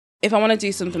If I want to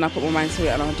do something, I put my mind to it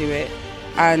and I'll do it.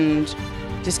 And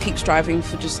just keep striving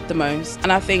for just the most.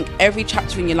 And I think every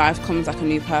chapter in your life comes like a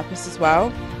new purpose as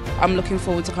well. I'm looking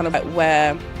forward to kind of like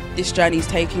where this journey is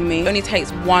taking me. It only takes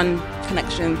one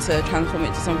connection to transform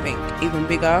it to something even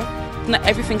bigger. Not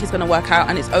everything is going to work out,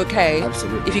 and it's okay.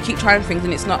 Absolutely. If you keep trying things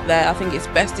and it's not there. I think it's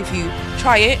best if you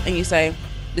try it and you say,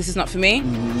 this is not for me,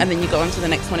 and then you go on to the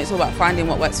next one. It's all about finding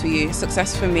what works for you.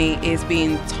 Success for me is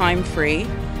being time-free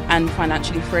and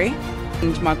financially free.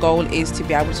 And my goal is to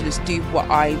be able to just do what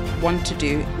I want to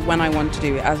do, when I want to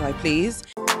do it, as I please.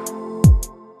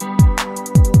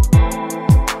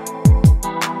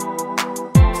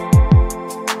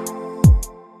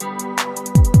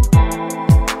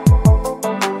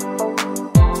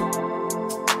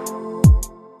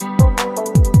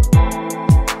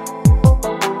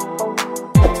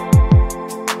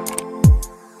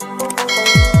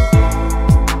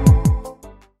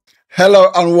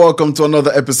 Hello and welcome to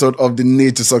another episode of the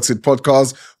Need to Succeed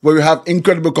podcast, where we have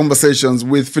incredible conversations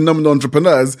with phenomenal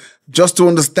entrepreneurs just to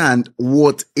understand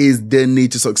what is their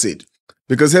need to succeed.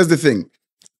 Because here's the thing,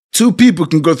 two people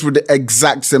can go through the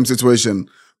exact same situation.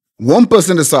 One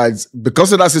person decides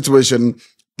because of that situation,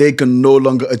 they can no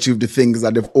longer achieve the things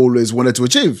that they've always wanted to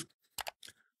achieve.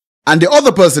 And the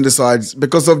other person decides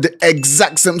because of the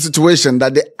exact same situation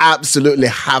that they absolutely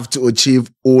have to achieve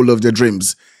all of their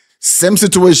dreams. Same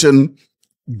situation,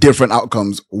 different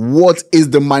outcomes. What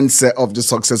is the mindset of the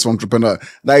successful entrepreneur?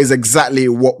 That is exactly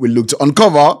what we look to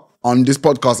uncover on this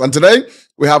podcast. And today,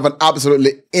 we have an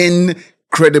absolutely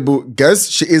incredible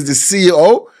guest. She is the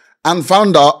CEO and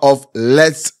founder of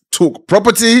Let's Talk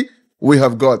Property. We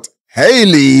have got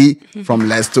Hailee from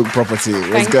Let's Talk Property.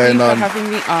 What's going on? Thank you for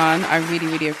having me on. I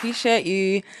really appreciate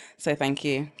you. So thank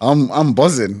you. I'm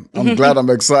buzzing. I'm glad. I'm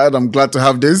excited. I'm glad to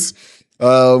have this.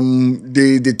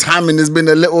 The timing has been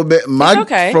a little bit mad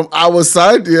from our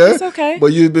side, yeah. It's okay.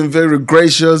 But you've been very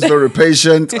gracious, very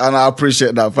patient, and I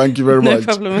appreciate that. Thank you very much.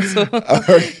 No problem at all.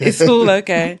 Okay. It's all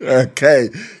okay. Okay,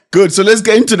 good. So let's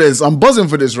get into this. I'm buzzing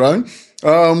for this, right?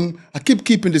 I keep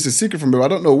keeping this a secret from you. I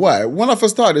don't know why. When I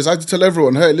first started this, I had to tell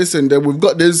everyone, hey, listen, we've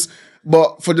got this,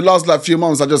 but for the last few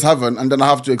months, I just haven't, and then I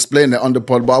have to explain it on the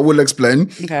pod, but I will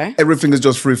explain. Okay. Everything is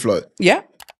just free flow. Yeah.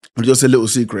 Just a little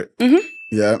secret. Mm-hmm.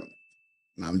 Yeah.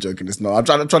 No, I'm joking. It's not.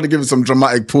 I'm trying to give it some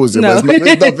dramatic pause here, but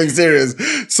it's nothing serious.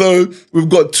 So we've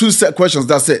got two set questions.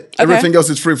 That's it. Okay. Everything else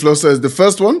is free flow. So it's the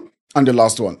first one and the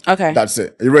last one. Okay. That's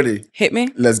it. Are you ready? Hit me.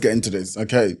 Let's get into this.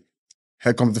 Okay.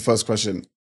 Here comes the first question.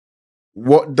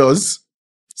 What does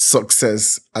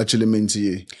success actually mean to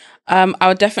you? I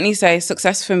would definitely say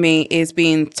success for me is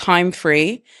being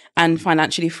time-free and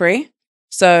financially free.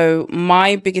 So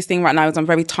my biggest thing right now is I'm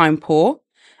very time poor.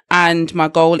 And my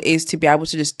goal is to be able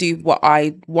to just do what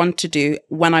I want to do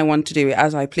when I want to do it,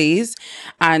 as I please,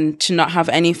 and to not have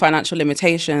any financial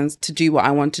limitations to do what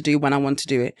I want to do when I want to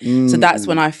do it. So that's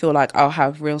when I feel like I'll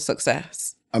have real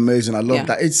success. Amazing. I love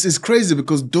that. It's crazy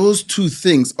because those two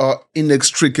things are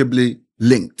inextricably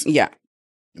linked. Yeah.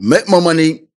 Make more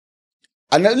money.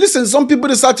 And then, listen, some people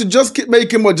decide to just keep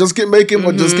making more, just keep making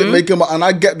more, just keep making more. And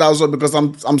I get that as well because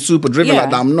I'm super driven like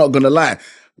that. I'm not going to lie.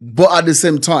 But at the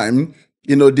same time,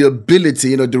 you know, the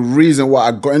ability, you know, the reason why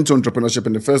I got into entrepreneurship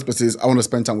in the first place is I want to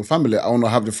spend time with family. I want to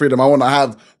have the freedom. I want to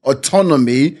have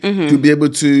autonomy to be able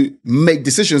to make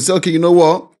decisions. Say, okay, you know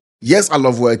what? Yes, I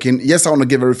love working. Yes, I want to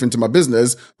give everything to my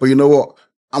business. But you know what?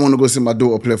 I want to go see my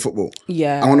daughter play football.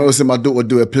 Yeah. I want to go see my daughter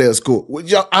do a play at school.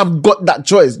 I've got that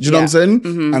choice. Do you know what I'm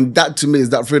saying? And that to me is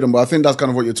that freedom. But I think that's kind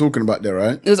of what you're talking about there,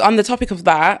 right? It was on the topic of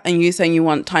that, and you saying you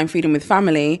want time freedom with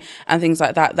family and things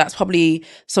like that. That's probably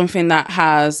something that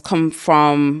has come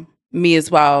from me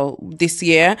as well this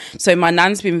year. So my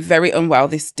nan's been very unwell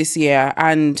this year.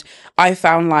 And I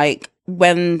found like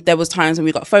when there was times when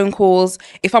we got phone calls,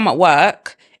 if I'm at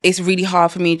work, it's really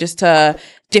hard for me just to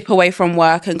dip away from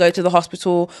work and go to the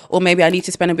hospital, or maybe I need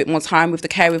to spend a bit more time with the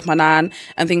care with my nan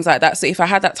and things like that. So if I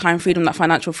had that time freedom, that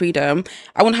financial freedom,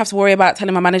 I wouldn't have to worry about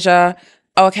telling my manager,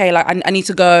 oh, okay, like I need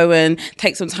to go and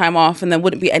take some time off, and there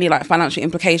wouldn't be any like financial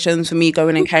implications for me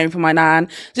going and caring for my nan.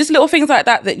 Just little things like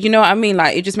that, you know what I mean?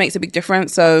 Like it just makes a big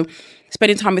difference. So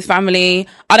spending time with family.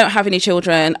 I don't have any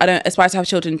children. I don't aspire to have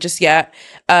children just yet.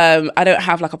 I don't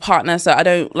have like a partner, so I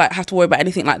don't like have to worry about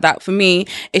anything like that. For me,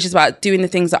 it's just about doing the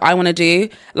things that I want to do.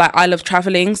 Like I love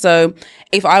traveling. So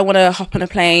if I want to hop on a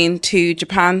plane to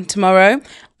Japan tomorrow,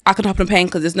 I can hop on a plane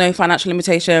because there's no financial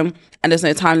limitation and there's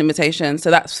no time limitation.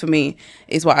 So that's for me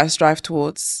is what I strive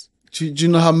towards. Do you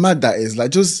know how mad that is?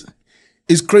 Like just,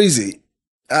 it's crazy.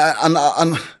 And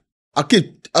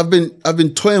I've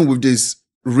been toying with this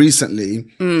recently,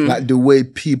 like the way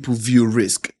people view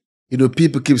risk.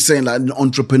 people keep saying like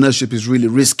entrepreneurship is really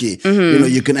risky.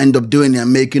 You can end up doing it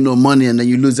and making no money and then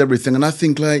you lose everything. And I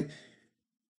think like,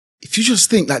 if you just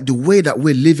think like the way that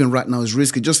we're living right now is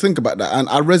risky, just think about that. And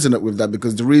I resonate with that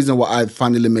because the reason why I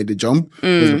finally made the jump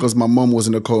was because my mom was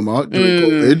in a coma during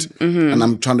COVID. And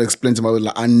I'm trying to explain to my wife,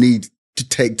 like, I need to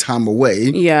take time away.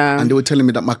 Yeah. And they were telling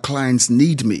me that my clients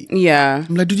need me. Yeah.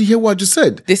 I'm like, did you hear what I just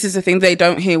said? This is the thing. They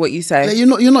don't hear what you say. Like,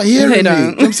 you're not hearing They me.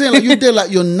 don't. I'm saying like you're there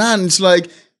like your nan. It's like,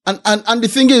 and the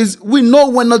thing is, we know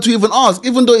when not to even ask.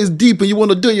 Even though it's deep and you want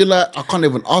to do it, you're like, I can't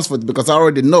even ask for it because I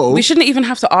already know. We shouldn't even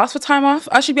have to ask for time off.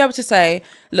 I should be able to say,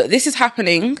 look, this is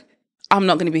happening. I'm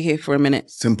not going to be here for a minute.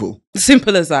 Simple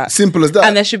as that. Simple as that.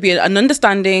 And there should be in the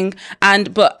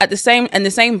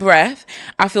same breath,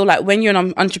 I feel like when you're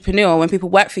an entrepreneur, when people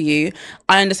work for you,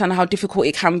 I understand how difficult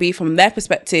it can be from their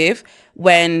perspective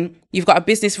when you've got a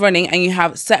business running and you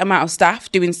have set amount of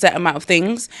staff doing set amount of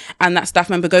things and that staff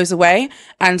member goes away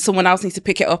and someone else needs to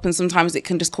pick it up and sometimes it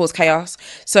can just cause chaos.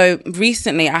 So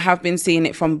recently I have been seeing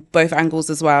it from both angles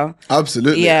as well.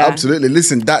 Absolutely. Yeah. Absolutely.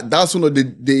 Listen, that's one of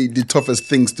the toughest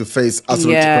things to face as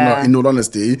an entrepreneur, in all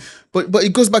honesty. But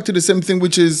it goes back to the same thing,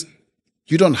 which is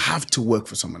you don't have to work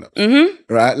for someone else,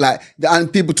 right? Like,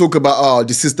 and people talk about,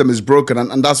 the system is broken.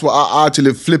 And that's what I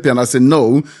actually flip it and I say,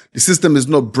 no, the system is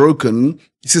not broken.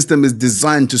 The system is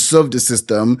designed to serve the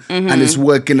system and it's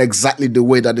working exactly the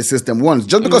way that the system wants.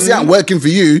 Just because it ain't working for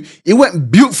you, it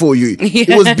wasn't built for you.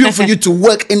 It was built for you to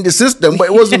work in the system, but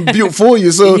it wasn't built for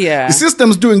you. So the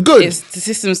system's doing good. The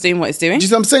system's doing what it's doing. Do you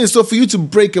see what I'm saying? So for you to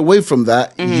break away from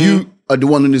that, you are the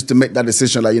one who needs to make that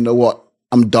decision. Like, you know what?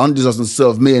 I'm done. This doesn't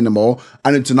serve me anymore.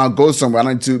 I need to now go somewhere.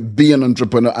 I need to be an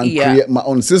entrepreneur and create my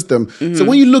own system. So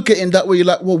when you look at it in that way, you're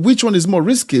like, well, which one is more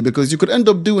risky? Because you could end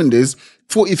up doing this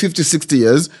 40, 50, 60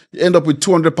 years. You end up with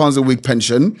 £200 a week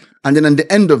pension. And then at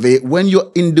the end of it, when you're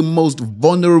in the most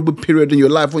vulnerable period in your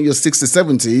life, when you're 60,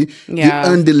 70, you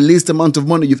earn the least amount of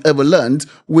money you've ever learned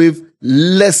with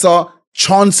lesser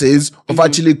chances of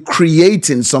actually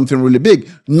creating something really big.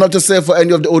 Not to say for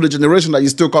any of the older generation that you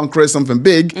still can't create something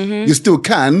big, you still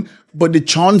can, but the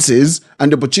chances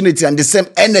and the opportunity and the same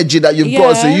energy that you've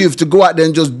got as a youth to go out there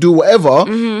and just do whatever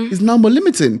is now more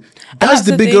limiting. That's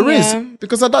the bigger risk.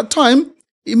 Because at that time,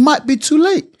 it might be too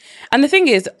late. And the thing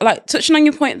is, like, touching on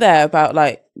your point there about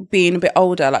like being a bit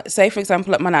older, like say for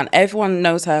example, like my nan, everyone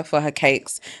knows her for her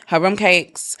cakes, her rum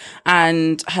cakes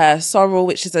and her sorrel,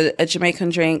 which is a Jamaican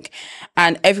drink,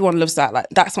 and everyone loves that. Like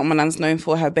that's what my nan's known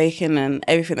for, her baking and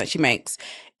everything that she makes.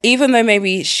 Even though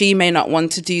maybe she may not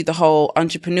want to do the whole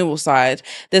entrepreneurial side,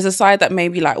 there's a side that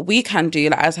maybe like we can do,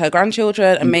 like as her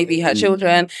grandchildren and maybe her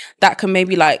children, that can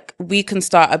maybe like we can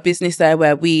start a business there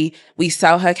where we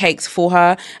sell her cakes for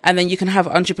her, and then you can have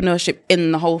entrepreneurship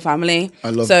in the whole family. I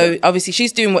love so that. Obviously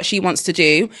she's doing what she wants to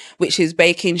do, which is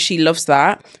baking. She loves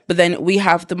that, but then we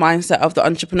have the mindset of the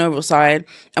entrepreneurial side,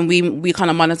 and we kind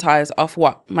of monetize off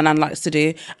what my nan likes to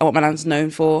do and what my nan's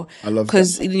known for. I love that.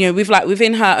 Because you know, we've like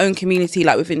within her own community,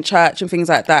 like within church and things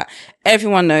like that,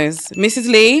 everyone knows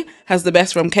Mrs. Lee has the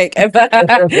best rum cake ever.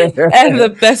 And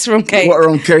the best rum cake. What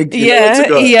rum cake?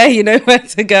 You know where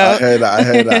to go. I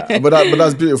hear that. But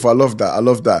that's beautiful. I love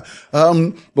that.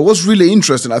 But what's really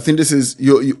interesting, I think this is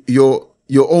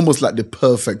you're almost like the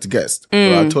perfect guest.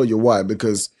 Right? I'll tell you why.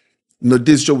 Because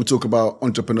this show we talk about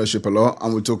entrepreneurship a lot,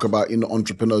 and we talk about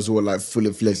entrepreneurs who are like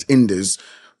fully fledged in this.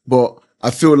 But I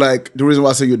feel like the reason why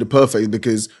I say you're the perfect is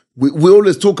because I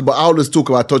always talk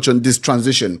about touch on this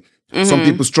transition. Some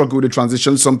people struggle with the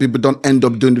transition. Some people don't end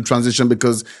up doing the transition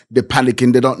because they're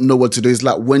panicking. They don't know what to do. It's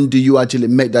like, when do you actually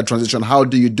make that transition? How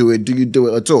do you do it? Do you do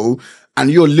it at all? And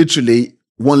you're literally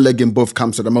one leg in both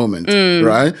camps at the moment,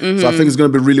 right? So I think it's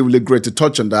going to be really, really great to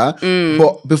touch on that.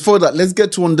 But before that, let's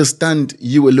get to understand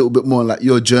you a little bit more, like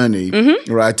your journey,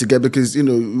 right? Because,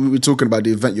 we were talking about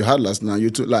the event you had last night. You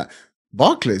took like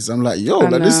Barclays. I'm like,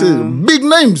 this is big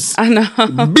names. I know.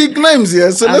 Big names,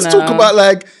 yeah. So let's talk about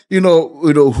like,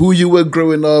 who you were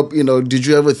growing up. Did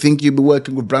you ever think you'd be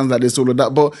working with brands like this, all of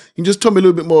that? But you just tell me a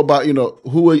little bit more about,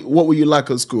 what were you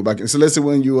like at school back then? So let's say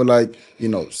when you were like,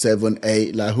 7,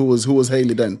 8, like who was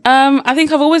Hailee then? I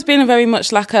think I've always been very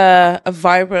much like a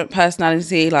vibrant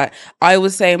personality. Like I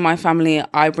would say in my family,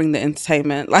 I bring the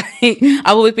entertainment. Like I've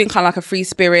always been kind of like a free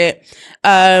spirit.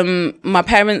 My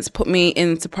parents put me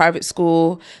into private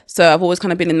school, so I've always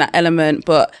kind of been in that element.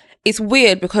 But it's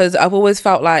weird because I've always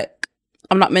felt like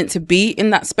I'm not meant to be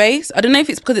in that space. I don't know if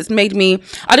it's because I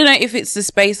don't know if it's the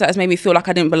space that has made me feel like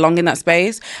I didn't belong in that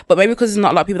space, but maybe because there's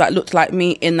not a lot of people that looked like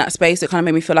me in that space, it kind of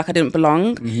made me feel like I didn't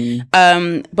belong.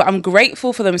 But I'm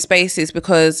grateful for them spaces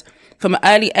because from an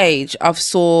early age, I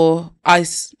saw,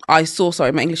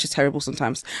 sorry, my English is terrible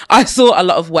sometimes. I saw a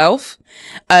lot of wealth.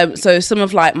 So some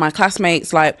of like my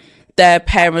classmates, like their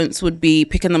parents would be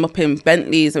picking them up in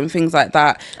Bentleys and things like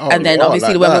that. And then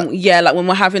obviously like when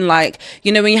we're having like,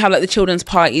 you know, when you have like the children's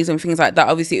parties and things like that,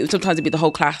 obviously sometimes it'd be the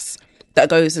whole class that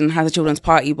goes and has a children's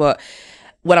party. But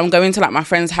when I'm going to like my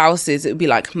friends' houses, it would be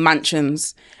like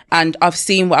mansions. And I've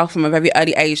seen wealth from a very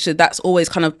early age. So that's always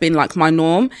kind of been like my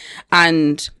norm.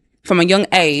 And from a young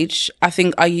age, I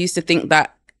think I used to think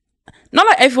that not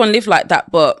like everyone lived like that,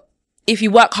 but if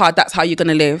you work hard, that's how you're going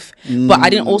to live. But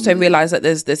I didn't also realize that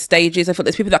there's stages. I thought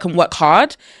there's people that can work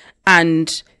hard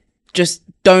and just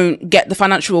don't get the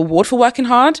financial reward for working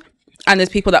hard. And there's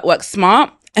people that work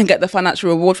smart and get the financial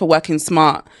reward for working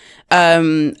smart.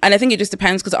 And I think it just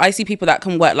depends, because I see people that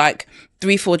can work like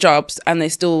 3-4 jobs and they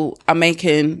still are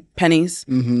making pennies.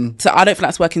 So I don't think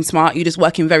that's working smart. You're just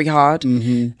working very hard.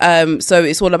 So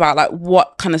it's all about like,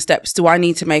 what kind of steps do I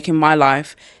need to make in my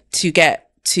life to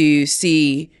get to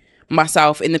see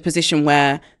myself in the position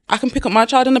where I can pick up my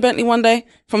child in a Bentley one day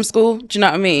from school. Do you know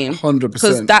what I mean? 100%.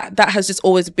 Because that has just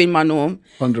always been my norm.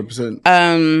 100%.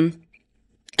 And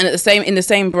in the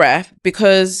same breath,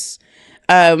 because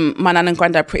my nan and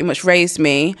granddad pretty much raised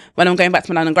me, when I'm going back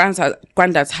to my nan and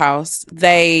granddad's house,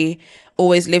 they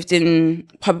always lived in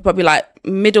probably like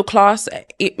middle class,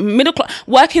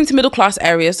 working to middle class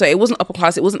areas. So it wasn't upper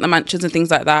class, it wasn't the mansions and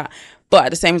things like that. But at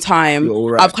the same time,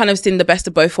 right, I've kind of seen the best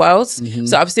of both worlds.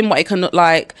 So I've seen what it can look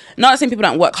like. Not saying people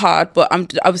don't work hard, but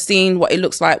I've seen what it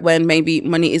looks like when maybe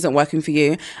money isn't working for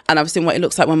you. And I've seen what it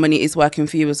looks like when money is working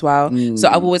for you as well. So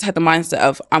I've always had the mindset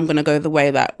of, I'm going to go the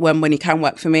way that when money can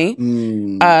work for me.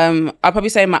 I'd probably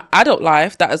say in my adult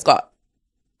life,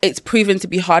 it's proven to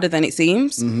be harder than it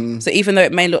seems. So even though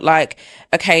it may look like,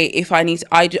 okay, if I'm just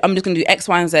going to do X,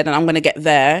 Y, and Z and I'm going to get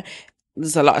there,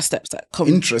 there's a lot of steps that come.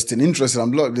 Interesting.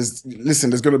 I'm like,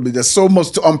 there's so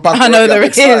much to unpack. I know there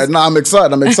is. No, I'm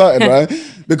excited, right?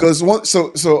 Because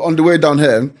so on the way down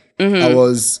here,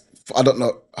 I don't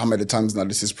know how many times now,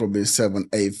 this is probably 7th,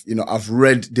 8th. You know, I've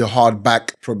read the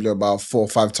hardback probably about 4 or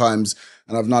 5 times.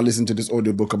 And I've now listened to this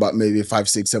audiobook about maybe 5,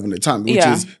 6, 7 times, which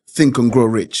is Think and Grow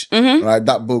Rich, right?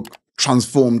 That book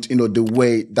transformed, you know, the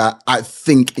way that I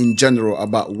think in general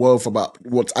about wealth, about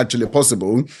what's actually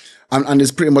possible. And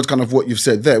it's pretty much kind of what you've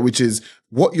said there, which is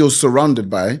what you're surrounded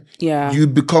by. You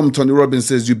become, Tony Robbins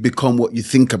says, you become what you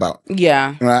think about.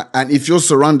 Right? And if you're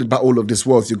surrounded by all of this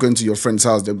wealth, you're going to your friend's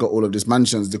house, they've got all of these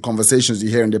mansions, the conversations you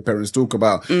hear and their parents talk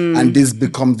about, and this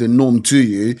becomes the norm to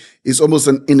you, it's almost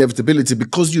an inevitability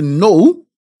because you know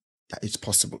that it's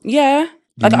possible.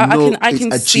 Like I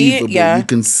can see it. You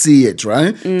can see it,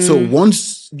 right? So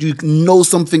once you know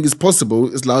something is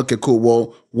possible, it's like, okay, cool.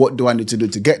 Well, what do I need to do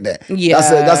to get there?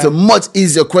 That's a much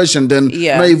easier question than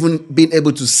not even being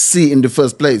able to see in the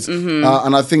first place.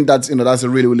 And I think that's a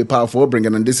really, really powerful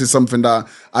upbringing. And this is something that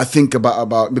I think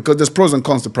about because there's pros and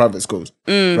cons to private schools.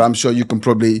 Right? I'm sure you can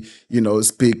probably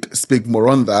speak more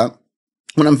on that.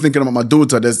 When I'm thinking about my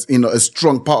daughter, there's, a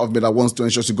strong part of me that wants to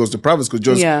ensure she goes to private school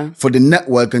just for the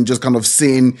network and just kind of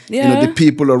seeing, the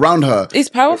people around her. It's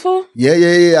powerful.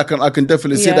 I can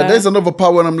definitely see that. There's another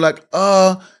part when I'm like,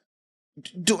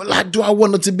 do I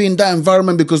want her to be in that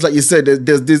environment? Because like you said,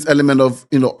 there's this element of,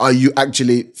 are you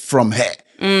actually from here?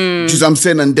 Do you know what I'm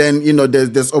saying? And then,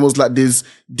 there's almost like this,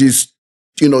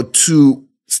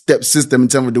 2-step system in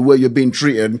terms of the way you're being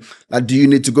treated. Like, do you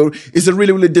need to go? It's a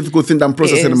really, really difficult thing that I'm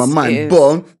processing in my mind.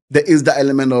 But there is that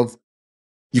element of,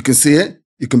 you can see it,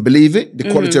 you can believe it, the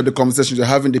quality of the conversations you're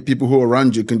having, the people who are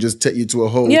around you can just take you to a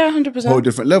whole, 100%. whole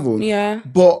different level.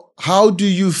 But how do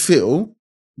you feel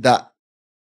that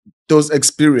those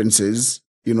experiences,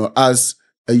 as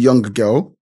a young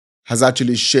girl, has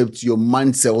actually shaped your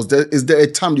mindset? Is there a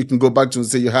time you can go back to and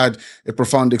say you had a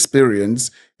profound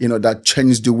experience, that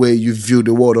changed the way you view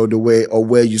the world or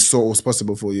where you saw what was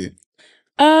possible for you?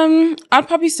 I'd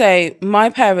probably say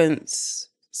my parents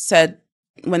said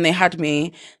when they had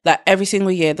me that every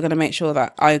single year they're going to make sure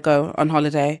that I go on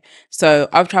holiday. So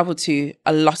I've traveled to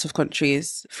a lot of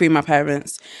countries through my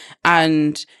parents.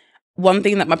 And one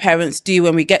thing that my parents do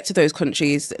when we get to those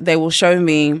countries, they will show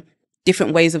me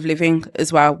different ways of living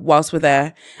as well whilst we're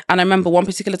there. And I remember one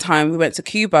particular time we went to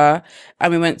Cuba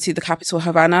and we went to the capital,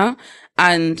 Havana,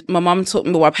 and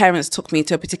my parents took me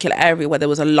to a particular area where there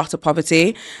was a lot of poverty.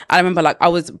 And I remember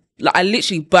I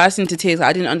literally burst into tears.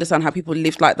 I didn't understand how people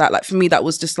lived like that. Like for me, that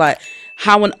was just like,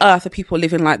 how on earth are people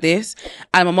living like this?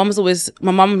 And my mum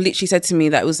literally said to me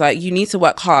that it was like, you need to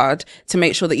work hard to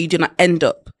make sure that you do not end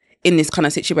up in this kind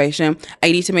of situation. And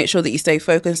you need to make sure that you stay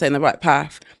focused and in the right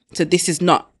path. So this is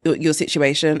not your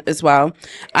situation as well.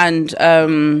 And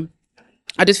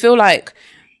I just feel like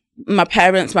my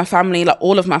parents, my family, like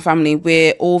all of my family,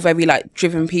 we're all very like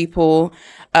driven people.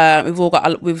 We've all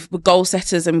got we're goal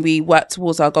setters and we work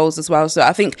towards our goals as well. So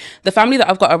I think the family that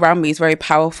I've got around me is very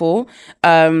powerful,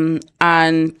 and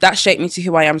that shaped me to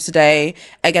who I am today.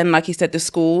 Again, like you said, the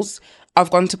schools. I've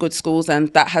gone to good schools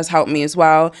and that has helped me as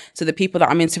well. So the people that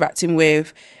I'm interacting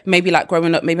with, maybe like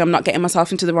growing up, maybe I'm not getting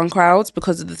myself into the wrong crowds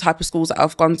because of the type of schools that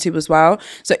I've gone to as well.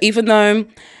 So even though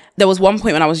there was one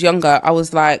point when I was younger, I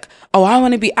was like, oh, I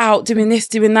want to be out doing this,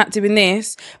 doing that, doing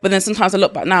this. But then sometimes I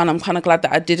look back now and I'm kind of glad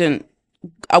that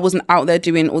I wasn't out there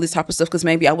doing all this type of stuff, because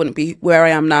maybe I wouldn't be where I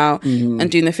am now and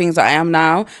doing the things that I am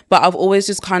now. But I've always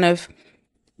just kind of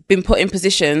been put in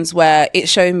positions where it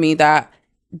showed me that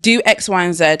do X, Y,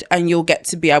 and Z, and you'll get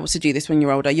to be able to do this when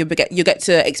you're older. You get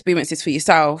to experience this for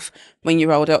yourself when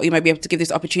you're older, or you might be able to give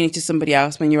this opportunity to somebody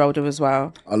else when you're older as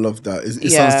well. I love that. It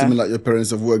sounds to me like your parents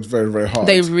have worked very, very hard.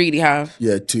 They really have.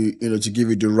 Yeah, to give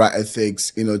you the right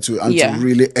ethics, to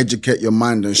really educate your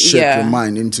mind and shape your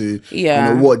mind into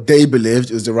what they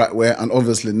believed is the right way, and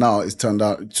obviously now it's turned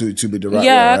out to be the right way.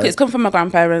 Yeah, right? It's come from my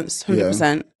grandparents,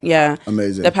 100%. Yeah,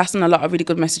 amazing. They're passing a lot of really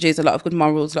good messages, a lot of good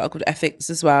morals, a lot of good ethics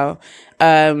as well,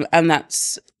 and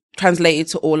that's translated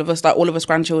to all of us, like all of us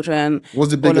grandchildren.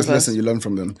 What's the biggest lesson you learned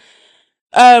from them?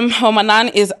 Well, my nan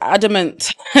is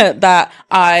adamant that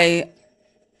I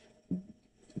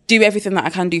do everything that I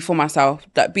can do for myself,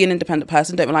 that be an independent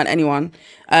person, don't rely on anyone,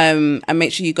 and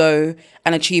make sure you go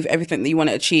and achieve everything that you want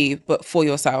to achieve, but for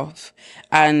yourself.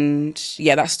 And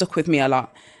yeah, that stuck with me a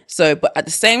lot. So, but at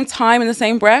the same time, in the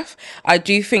same breath, I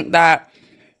do think that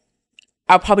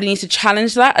I probably need to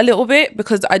challenge that a little bit,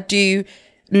 because I do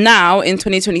now in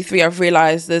 2023, I've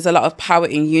realized there's a lot of power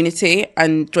in unity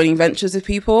and joining ventures with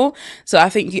people. So I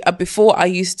think before I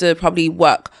used to probably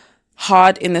work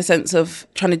hard in the sense of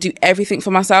trying to do everything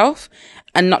for myself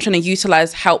and not trying to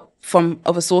utilize help from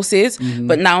other sources.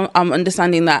 But now I'm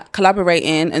understanding that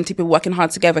collaborating and people working hard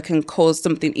together can cause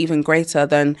something even greater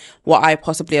than what I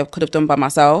possibly could have done by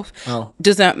myself.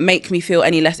 Doesn't make me feel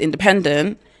any less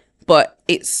independent, but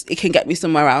it can get me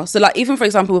somewhere else. So like, even for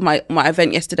example, with my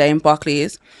event yesterday in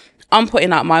Barclays, I'm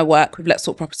putting out my work with Let's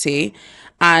Talk Property,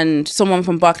 and someone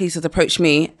from Barclays has approached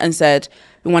me and said,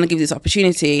 we want to give you this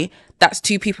opportunity. That's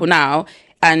 2 people now,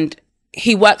 and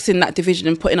he works in that division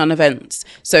and putting on events.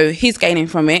 So he's gaining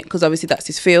from it because obviously that's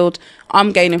his field.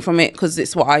 I'm gaining from it because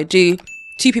it's what I do.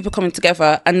 2 people coming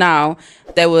together, and now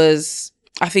there was,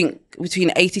 I think,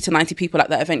 between 80 to 90 people at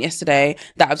that event yesterday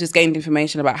that have just gained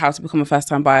information about how to become a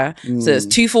first-time buyer. So there's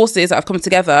 2 forces that have come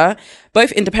together,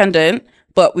 both independent,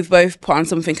 but we've both put on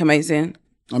something amazing.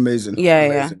 Amazing. Yeah,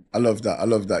 amazing. I love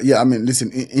that. Yeah, I mean,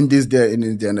 listen, in this day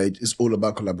and age, it's all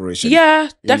about collaboration. Yeah,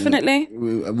 definitely.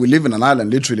 We live in an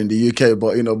island, literally in the UK,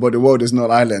 but the world is not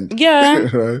an island.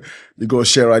 Yeah. You go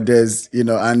share ideas,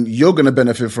 and you're going to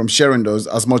benefit from sharing those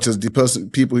as much as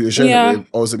people who you're sharing it with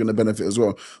also going to benefit as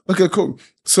well. Okay, cool.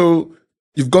 So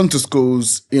you've gone to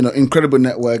schools, incredible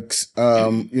networks.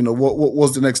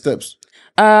 What's the next steps?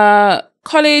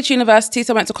 College, university.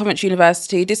 So I went to Coventry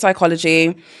University, did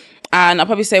psychology. And I'll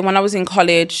probably say when I was in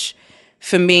college,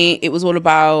 for me, it was all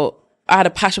about, I had a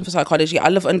passion for psychology. I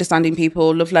love understanding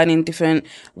people, love learning different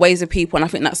ways of people. And I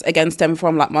think that's, again, stemmed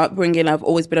from like my upbringing. I've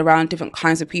always been around different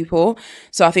kinds of people.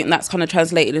 So I think that's kind of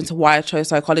translated into why I chose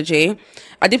psychology.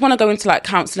 I did want to go into like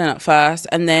counselling at first,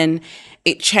 and then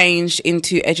it changed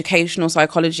into educational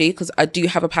psychology, because I do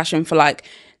have a passion for like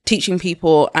teaching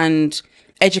people and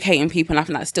educating people. And I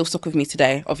think that still stuck with me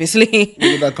today, obviously.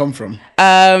 Where did that come from?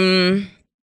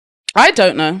 I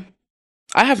don't know.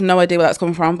 I have no idea where that's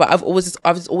come from, but I've always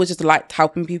just liked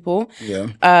helping people.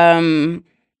 Yeah. And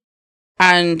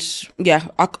yeah,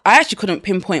 I actually couldn't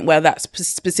pinpoint where that's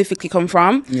specifically come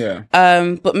from. Yeah.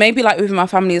 But maybe like within my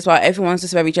family as well, everyone's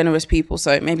just very generous people,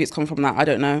 so maybe it's come from that. I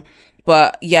don't know.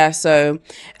 But yeah, so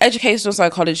educational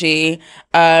psychology.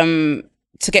 To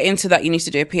get into that, you need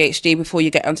to do a PhD. Before you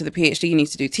get onto the PhD, you need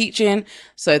to do teaching.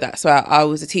 So that's why I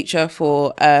was a teacher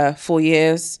for 4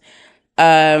 years.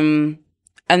 And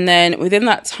then within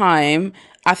that time,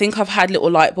 I think I've had little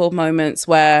light bulb moments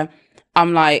where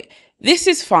I'm like, this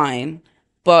is fine,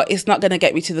 but it's not going to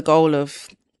get me to the goal of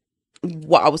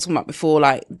what I was talking about before,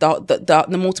 like the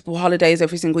multiple holidays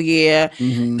every single year,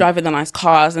 driving the nice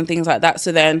cars and things like that.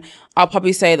 So then I'll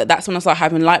probably say that that's when I start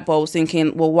having light bulbs,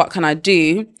 thinking, well, what can I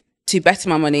do to better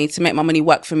my money, to make my money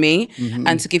work for me,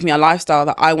 and to give me a lifestyle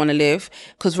that I want to live?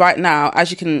 Because right now,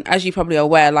 as you probably are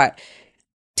aware, like,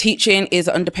 teaching is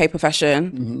an underpaid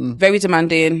profession, very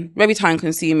demanding, very time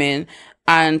consuming.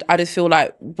 And I just feel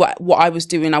like what I was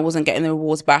doing, I wasn't getting the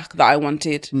rewards back that I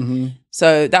wanted.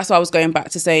 So that's why I was going back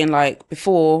to saying, like,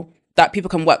 before, that people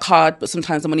can work hard, but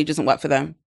sometimes the money doesn't work for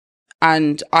them.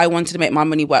 And I wanted to make my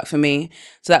money work for me.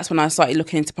 So that's when I started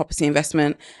looking into property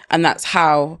investment. And that's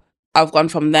how I've gone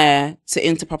from there to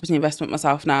into property investment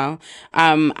myself now.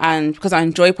 And because I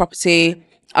enjoy property,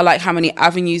 I like how many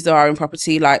avenues there are in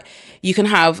property. Like, you can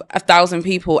have 1,000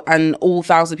 people and all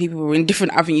 1,000 people are in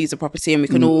different avenues of property, and we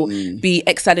can all be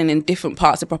excelling in different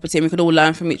parts of property, and we can all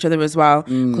learn from each other as well,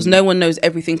 because no one knows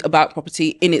everything about property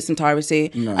in its entirety.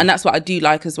 And that's what I do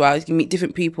like as well. You can meet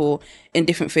different people in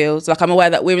different fields. Like, I'm aware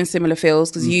that we're in similar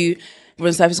fields, because you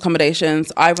run service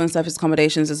accommodations, I run service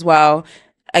accommodations as well.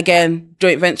 Again,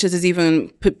 joint ventures is even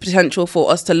potential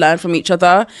for us to learn from each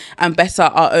other and better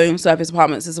our own service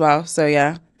apartments as well. So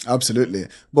yeah, absolutely.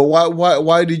 But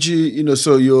why did you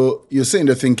so you're sitting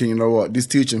there thinking, you know what, this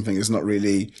teaching thing is not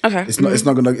really okay. It's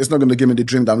not gonna give me the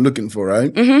dream that I'm looking for,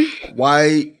 right?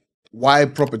 Why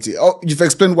property? Oh, you've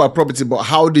explained why property, but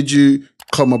how did you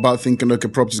come about thinking, okay,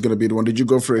 property is going to be the one? Did you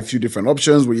go through a few different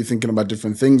options? Were you thinking about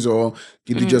different things, or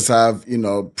did you just have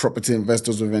property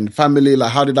investors within the family?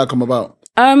 Like, how did that come about?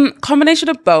 Combination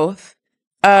of both.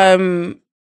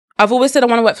 I've always said I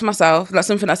want to work for myself. That's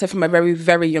something I said from a very,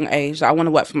 very young age, that I want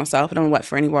to work for myself. I don't want to work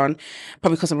for anyone,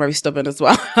 probably because I'm very stubborn as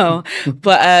well.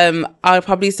 But I'll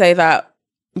probably say that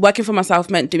working for myself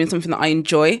meant doing something that I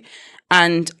enjoy.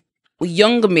 And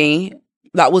younger me,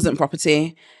 that wasn't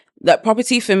property. That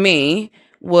property for me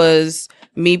was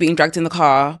me being dragged in the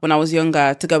car when I was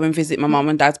younger to go and visit my mum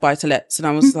and dad's buy-to-lets. And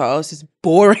I was like, oh, this is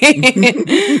boring.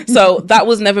 So that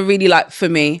was never really like for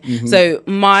me. So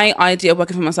my idea of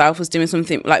working for myself was doing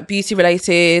something like beauty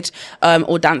related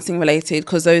or dancing related,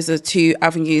 because those are two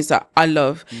avenues that I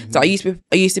love. So I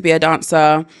used to be a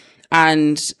dancer,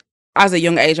 and as a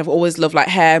young age, I've always loved like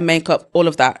hair, makeup, all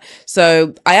of that.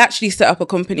 So I actually set up a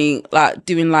company like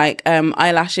doing like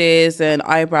eyelashes and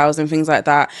eyebrows and things like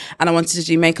that. And I wanted to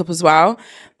do makeup as well.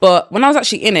 But when I was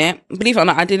actually in it, believe it or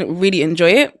not, I didn't really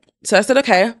enjoy it. So I said,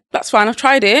 okay, that's fine. I've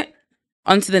tried it.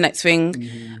 On to the next thing.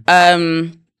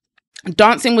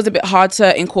 Dancing was a bit hard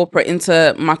to incorporate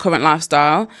into my current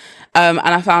lifestyle. And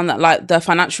I found that like the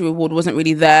financial reward wasn't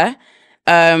really there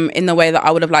in the way that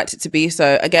I would have liked it to be.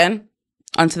 So again,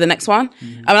 on to the next one.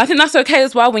 And I think that's okay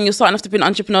as well when you're starting off to be an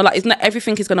entrepreneur. Like, it's not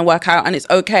everything is going to work out, and it's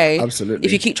okay. Absolutely.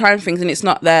 If you keep trying things and it's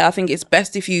not there. I think it's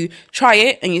best if you try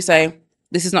it and you say,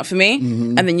 this is not for me,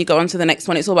 and then you go on to the next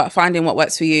one. It's all about finding what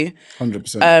works for you.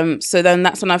 100%. So then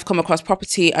that's when I've come across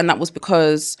property, and that was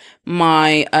because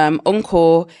my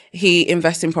uncle, he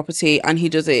invests in property and he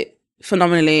does it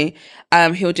phenomenally.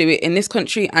 He'll do it in this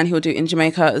country and he'll do it in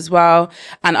Jamaica as well.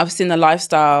 And I've seen the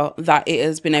lifestyle that it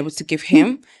has been able to give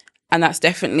him. And that's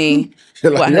definitely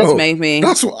like, what has made me.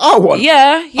 That's what I want.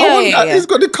 Yeah. He's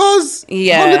got the cars,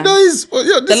 holidays.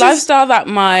 Well, the lifestyle that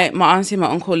my auntie and my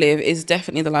uncle live is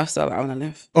definitely the lifestyle that I want to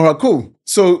live. All right, cool.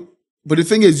 So, but the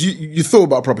thing is, you thought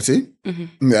about property,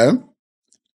 yeah.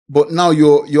 But now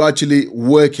you're actually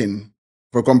working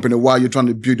for a company while you're trying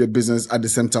to build a business at the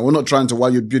same time. We're not trying to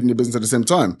while you're building a business at the same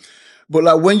time. But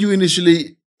like when you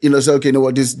initially, say, okay, you know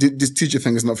what, this teacher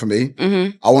thing is not for me.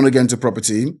 I want to get into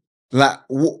property. Like,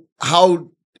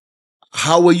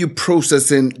 how were you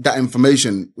processing that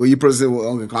information? Were you processing, well,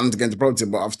 okay, I can't get into property,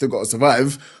 but I've still got to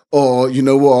survive? Or, you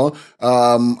know what,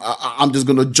 I'm just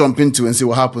going to jump into it and see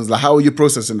what happens. Like, how are you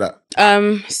processing that?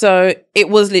 So it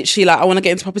was literally like, I want to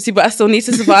get into property, but I still need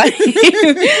to survive.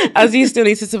 As you still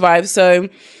need to survive. So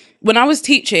when I was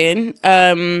teaching,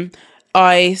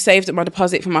 I saved up my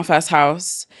deposit for my first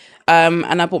house.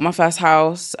 And I bought my first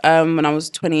house when I was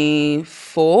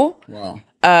 24. Wow.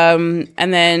 And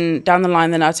then down the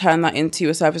line, then I turned that into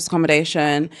a service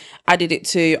accommodation. I did it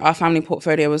to our family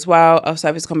portfolio as well of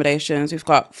service accommodations. We've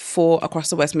got 4 across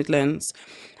the West Midlands.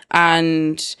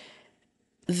 And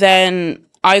then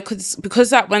because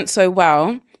that went so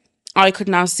well, I could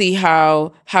now see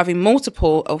how having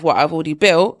multiple of what I've already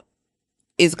built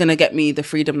is going to get me the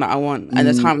freedom that I want and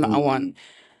the time that I want.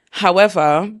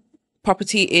 However,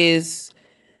 property is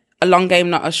a long game,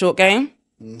 not a short game.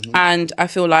 And I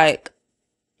feel like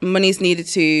money's needed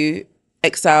to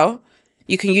excel.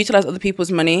 You can utilize other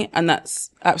people's money, and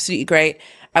that's absolutely great.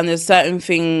 And there's certain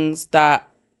things that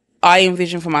I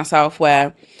envision for myself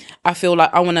where I feel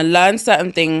like I want to learn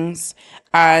certain things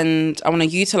and I want to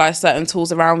utilize certain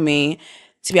tools around me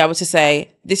to be able to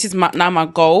say, this is now my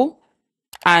goal,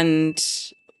 and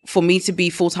for me to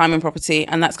be full-time in property.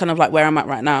 And that's kind of like where I'm at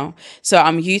right now. So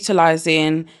I'm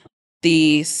utilizing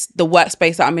the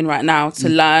workspace that I'm in right now to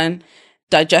learn,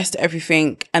 digest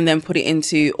everything, and then put it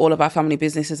into all of our family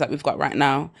businesses that we've got right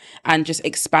now and just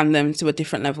expand them to a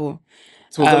different level.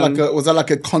 So was that like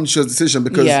a conscious decision?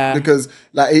 Because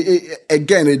like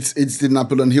again, it's the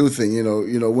Napoleon Hill thing. You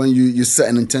know when you set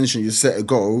an intention, you set a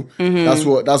goal. That's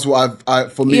what I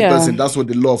for me personally, that's what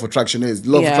the law of attraction is. The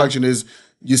law of attraction is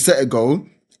you set a goal,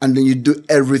 and then you do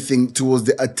everything towards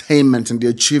the attainment and the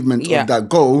achievement of that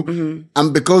goal.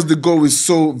 And because the goal is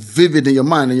so vivid in your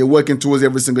mind and you're working towards it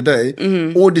every single day,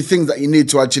 all the things that you need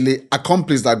to actually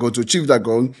accomplish that goal, to achieve that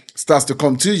goal, starts to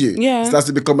come to you. Starts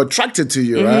to become attracted to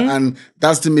you, right? And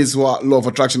that's, to me, is what law of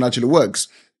attraction actually works.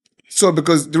 So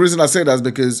because the reason I say that is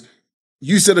because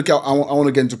you said, okay, I want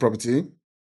to get into property,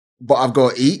 but I've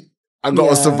got to eat. I've got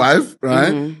to survive,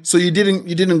 right? So you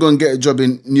didn't go and get a job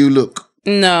in New Look.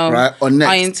 No, right? Or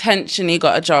Next. I intentionally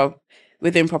got a job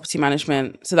within property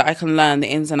management so that I can learn the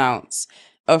ins and outs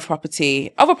of a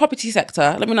property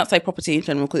sector. Let me not say property in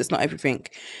general because it's not everything.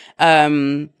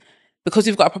 Because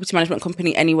we've got a property management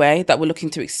company anyway that we're looking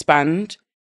to expand.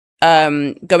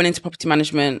 Going into property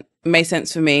management made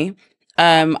sense for me.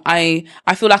 I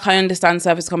feel like I understand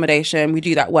service accommodation. We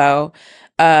do that well,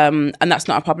 and that's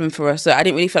not a problem for us. So I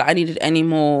didn't really feel like I needed any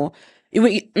more.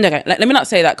 Okay, let me not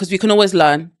say that because we can always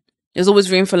learn. There's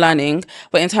always room for learning.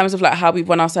 But in terms of like how we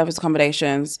run our service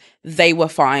accommodations, they were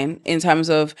fine. In terms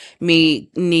of me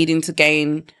needing to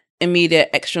gain immediate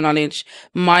extra knowledge,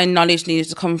 my knowledge needed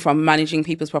to come from managing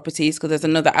people's properties because there's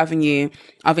another avenue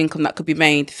of income that could be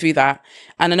made through that.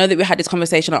 And I know that we had this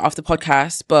conversation off the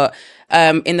podcast, but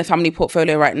in the family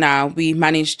portfolio right now, we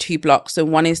manage 2 blocks. So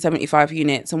one is 75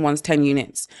 units and one's 10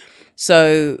 units.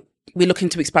 So we're looking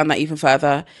to expand that even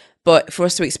further. But for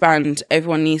us to expand,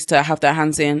 everyone needs to have their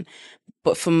hands in.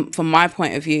 But from my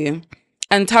point of view,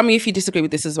 and tell me if you disagree with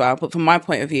this as well, but from my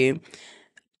point of view,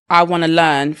 I want to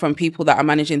learn from people that are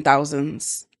managing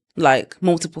thousands, like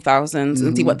multiple thousands,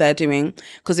 and see what they're doing.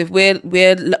 Because if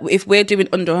we're doing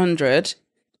under 100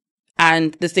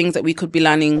 and the things that we could be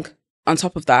learning on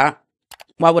top of that,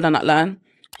 why would I not learn?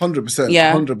 100%.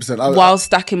 Yeah. 100%. While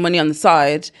stacking money on the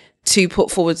side to put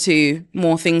forward to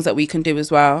more things that we can do as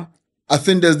well. I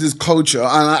think there's this culture,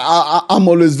 and I'm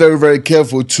always very, very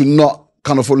careful to not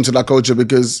kind of fall into that culture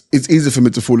because it's easy for me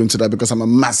to fall into that because I'm a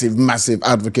massive, massive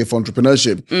advocate for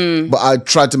entrepreneurship. But I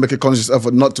try to make a conscious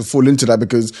effort not to fall into that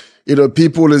because,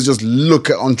 people always just look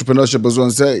at entrepreneurship as well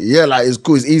and say, yeah, like it's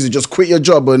cool, it's easy, just quit your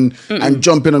job and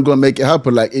jump in and go and make it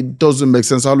happen. Like it doesn't make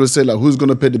sense. I always say, like, who's going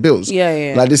to pay the bills?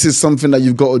 Yeah. Like this is something that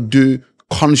you've got to do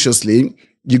consciously.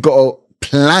 You've got to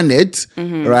plan it,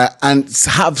 right, and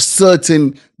have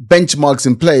certain benchmarks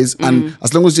in place. And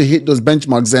as long as you hit those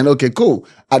benchmarks, then okay, cool.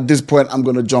 At this point, I'm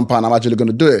going to jump on. I'm actually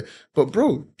going to do it. But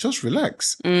bro, just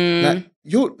relax. Like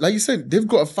you said, they've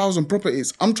got 1,000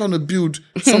 properties. I'm trying to build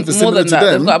something similar to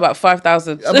them. They've got about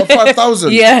 5,000. About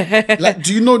 5,000. Yeah. Like,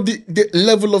 do you know the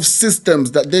level of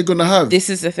systems that they're going to have? This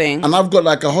is the thing. And I've got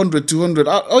like 100, 200.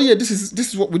 Oh yeah, this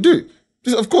is what we do.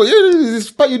 Of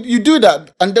course, but you do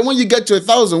that. And then when you get to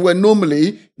 1,000, where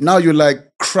normally, now you're like,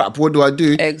 crap, what do I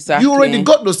do? Exactly. You already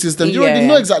got those systems. You already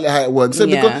know exactly how it works. So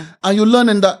and you're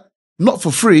learning that not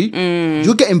for free.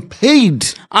 You're getting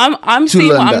paid. I'm seeing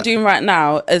what I'm doing right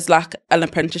now as like an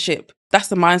apprenticeship. That's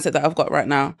the mindset that I've got right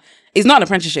now. It's not an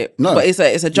apprenticeship, but it's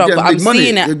a job. But I'm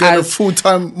seeing it You're getting as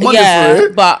full-time money for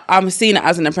it. But I'm seeing it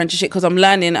as an apprenticeship because I'm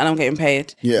learning and I'm getting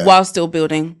paid while still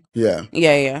building. Yeah.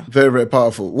 Very, very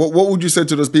powerful. What would you say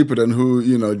to those people then who,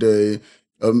 they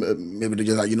maybe they're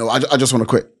just like, I just want to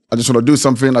quit. I just want to do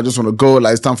something. I just want to go.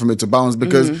 Like, it's time for me to bounce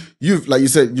because you've, like you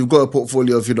said, you've got a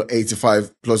portfolio of,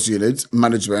 85 plus units,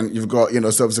 management. You've got,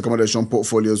 service accommodation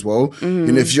portfolio as well.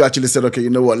 If you actually said, okay, you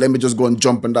know what, let me just go and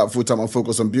jump in that full time and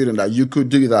focus on building that, you could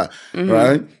do that,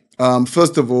 right?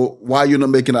 First of all, why are you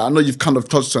not making that? I know you've kind of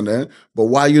touched on it, but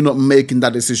why are you not making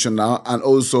that decision now? And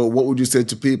also, what would you say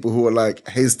to people who are like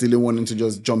hastily wanting to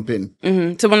just jump in?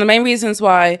 So one of the main reasons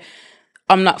why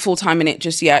I'm not full-time in it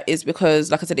just yet is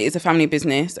because, like I said, it is a family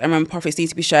business and when profits need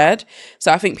to be shared. So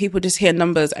I think people just hear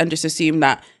numbers and just assume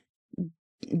that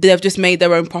they've just made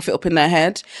their own profit up in their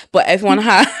head. But everyone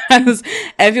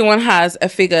has a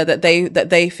figure that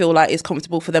they feel like is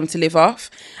comfortable for them to live off.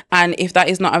 And if that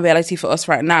is not a reality for us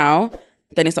right now,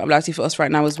 then it's not a reality for us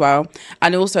right now as well.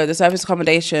 And also the service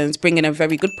accommodations bring in a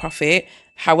very good profit.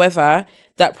 However,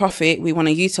 that profit we want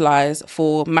to utilise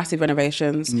for massive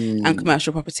renovations and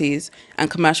commercial properties and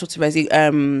commercial to resi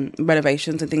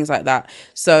renovations and things like that.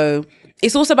 So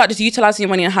it's also about just utilising your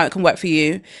money and how it can work for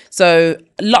you. So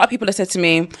a lot of people have said to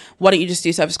me, why don't you just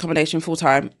do service accommodation full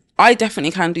time? I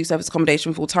definitely can do service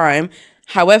accommodation full time.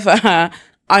 However,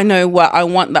 I know where I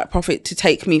want that profit to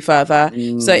take me further.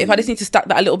 So if I just need to stack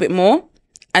that a little bit more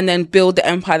and then build the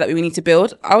empire that we need to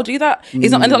build, I'll do that.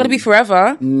 It's not going to be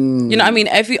forever. You know what I mean?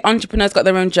 Every entrepreneur's got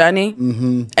their own journey.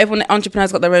 Every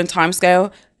entrepreneur's got their own time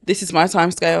scale. This is my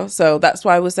time scale. So that's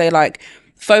why I would say, like,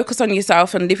 focus on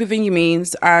yourself and live within your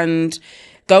means and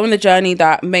go on the journey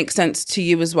that makes sense to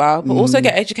you as well. But also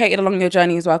get educated along your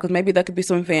journey as well, because maybe there could be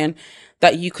something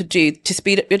that you could do to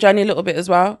speed up your journey a little bit as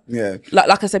well. Yeah.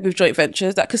 Like I said, with joint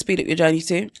ventures, that could speed up your journey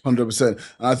too. 100%.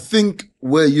 And I think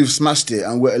where you've smashed it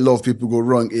and where a lot of people go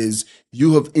wrong is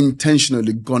you have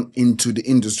intentionally gone into the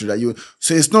industry that you.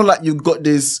 So it's not like you got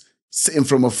this sitting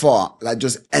from afar, like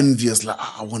just envious, like,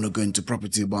 I want to go into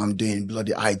property, but I'm doing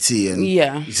bloody IT and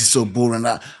this is so boring.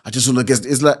 I just want to get.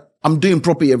 It's like I'm doing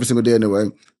property every single day anyway.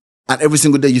 And every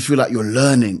single day you feel like you're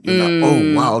learning. You're like,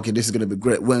 oh wow, okay, this is gonna be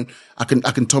great. When I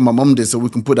can tell my mom this so we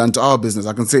can put that into our business.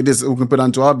 I can say this, we can put that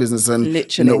into our business. And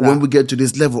literally when we get to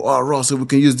this level, so we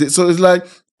can use this. So it's like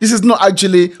this is not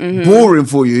actually boring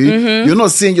for you. You're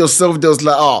not seeing yourself there as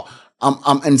like,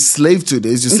 I'm enslaved to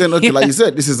this. You're saying, okay, like you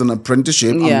said, this is an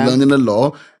apprenticeship. I'm learning the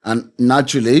law. And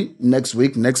naturally, next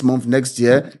week, next month, next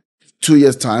year, 2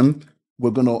 years' time, we're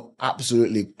going to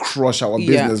absolutely crush our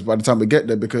business by the time we get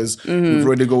there, because we've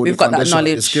already got the got that foundation,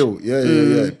 knowledge. the skill.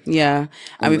 Yeah.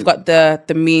 And we've got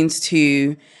the means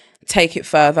to take it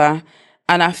further.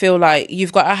 And I feel like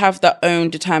you've got to have that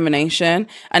own determination,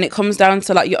 and it comes down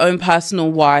to like your own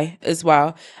personal why as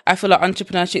well. I feel like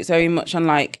entrepreneurship is very much on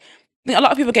like, I think a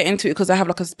lot of people get into it because they have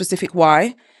like a specific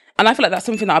why. And I feel like that's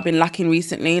something that I've been lacking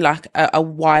recently, like a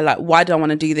why, like why do I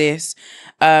want to do this?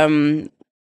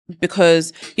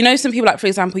 Because, you know, some people, like, for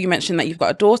example, you mentioned that you've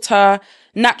got a daughter.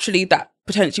 Naturally, that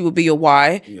potentially will be your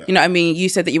why. Yeah. You know what I mean? You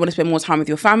said that you want to spend more time with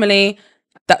your family.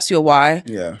 That's your why.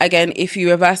 Yeah. Again, if you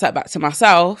reverse that back to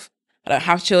myself, I don't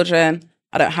have children.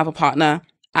 I don't have a partner.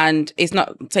 And it's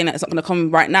not saying that it's not going to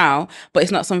come right now, but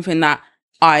it's not something that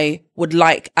I would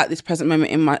like at this present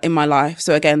moment in my life.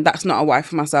 So again, that's not a why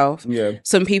for myself. Yeah.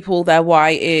 Some people, their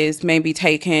why is maybe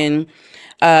taking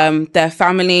their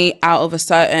family out of a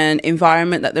certain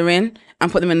environment that they're in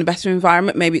and put them in a better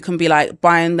environment. Maybe it can be like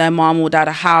buying their mom or dad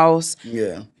a house.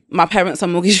 Yeah. My parents are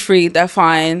mortgage free, they're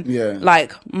fine. Yeah.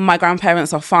 Like my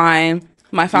grandparents are fine.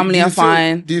 My family are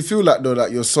fine. Do you feel like though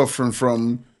that you're suffering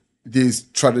from these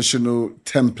traditional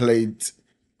template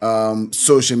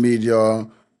social media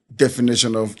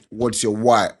definition of what's your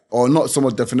why, or not so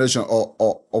much definition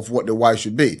of what the why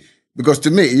should be? Because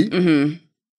to me,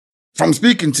 from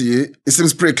speaking to you, it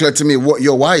seems pretty clear to me what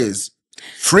your why is.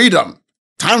 Freedom,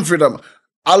 time freedom.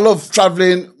 I love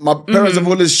traveling. My parents have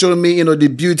always shown me, the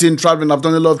beauty in traveling. I've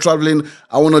done a lot of traveling.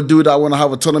 I want to do that. I want to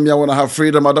have autonomy. I want to have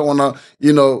freedom. I don't want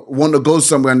to, want to go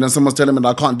somewhere and then someone's telling me that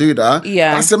I can't do that.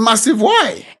 Yeah. That's a massive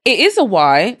why. It is a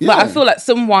why, but I feel like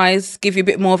some whys give you a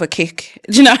bit more of a kick.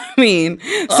 Do you know what I mean?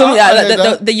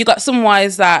 You got some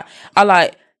whys that are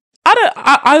like,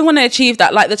 I want to achieve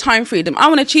that, like the time freedom. I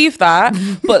want to achieve that,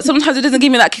 but sometimes it doesn't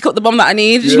give me that kick up the bum that I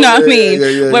need. You know what I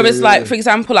mean? Whereas, for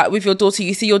example, like with your daughter,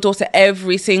 you see your daughter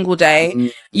every single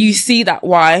day. You see that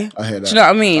why. I hear that. Do you know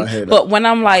what I mean? I hear that. But when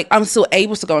I'm like, I'm still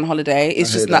able to go on holiday.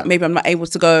 It's just that maybe I'm not able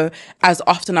to go as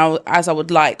often as I would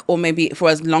like, or maybe for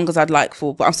as long as I'd like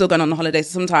for. But I'm still going on the holiday.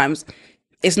 So sometimes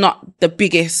it's not the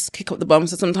biggest kick up the bum.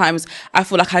 So sometimes I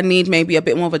feel like I need maybe a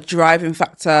bit more of a driving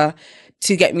factor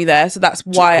to get me there. So that's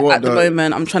why at the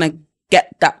moment I'm trying to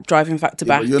get that driving factor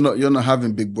back. You're not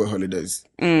having big boy holidays.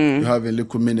 You're having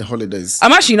little mini holidays.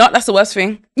 I'm actually not. That's the worst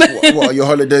thing. What are your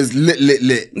holidays?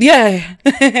 Lit? Yeah.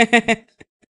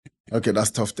 Okay,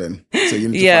 that's tough then. So you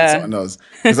need to find something else.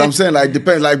 Because I'm saying, like,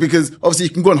 depends, like, because obviously you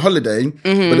can go on holiday,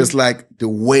 but it's like the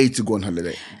way to go on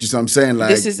holiday. You see what I'm saying? Like,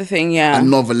 this is the thing,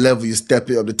 another level, you step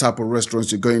it up, the type of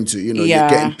restaurants you're going to, you're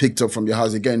getting picked up from your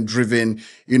house, you're getting driven,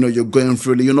 you're going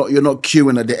through, you're not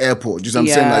queuing at the airport. You see what I'm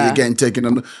saying? Like, you're getting taken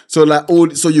on. So like,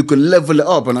 so you can level it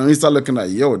up, and then you start looking at,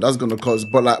 that's going to cost,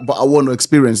 but I want to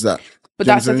experience that. But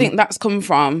that's the thing, that's come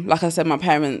from, like I said, my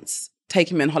parents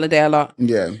taking me on holiday a lot.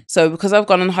 Yeah. So because I've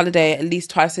gone on holiday at least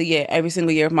twice a year, every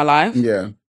single year of my life. Yeah.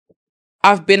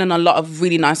 I've been on a lot of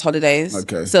really nice holidays.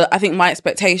 Okay. So I think my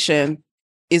expectation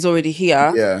is already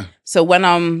here. Yeah. So when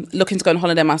I'm looking to go on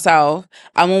holiday myself,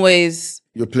 I'm always...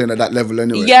 You're playing at that level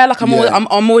anyway. Yeah, like I'm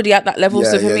already at that level.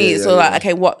 So for me, it's all like,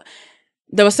 okay,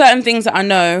 there were certain things that I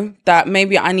know that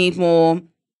maybe I need more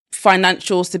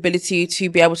financial stability to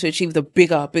be able to achieve the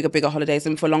bigger holidays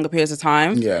and for longer periods of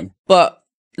time. Yeah. But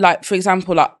like, for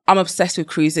example, like I'm obsessed with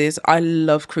cruises. I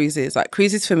love cruises. Like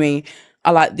cruises for me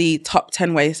are like the top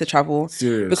 10 ways to travel.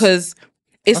 Serious? Because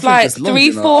it's like it's long,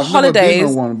 3-4 holidays. Never been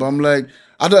on one, but I'm like,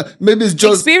 I don't. Maybe it's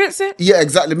just experience it. Yeah,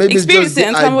 exactly. Maybe Experience it's just it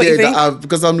and the tell me what you idea think. that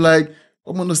because I'm like,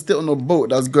 I'm gonna stay on a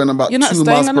boat that's going about You're not 2 staying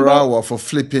miles on a per boat? hour for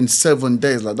flipping 7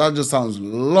 days. Like that just sounds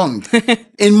long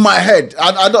in my head.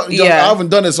 I don't. Yeah. I haven't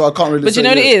done it, so I can't really. But say you know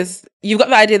what it yeah. is? You've got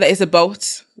the idea that it's a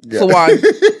boat, for one.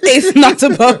 It's not a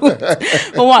boat.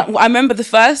 For one, I remember the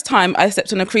first time I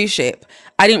stepped on a cruise ship,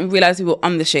 I didn't realize we were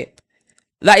on the ship.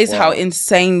 That is how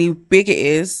insanely big it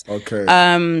is. Okay.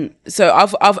 So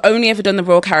I've only ever done the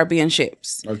Royal Caribbean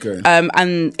ships. Okay.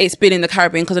 And it's been in the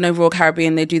Caribbean because I know Royal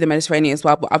Caribbean, they do the Mediterranean as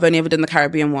well, but I've only ever done the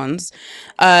Caribbean ones.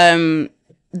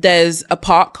 There's a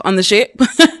park on the ship.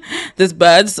 There's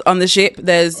birds on the ship.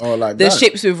 There's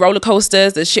ships with roller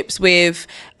coasters. There's ships with,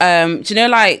 do you know,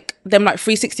 like them like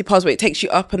 360 pods where it takes you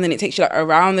up and then it takes you like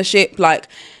around the ship. Like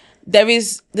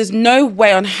there's no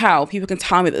way on how people can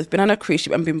tell me that they've been on a cruise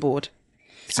ship and been bored.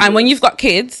 And when you've got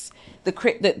kids,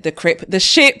 the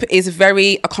ship is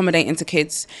very accommodating to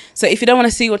kids. So if you don't want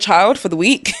to see your child for the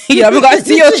week, you haven't got to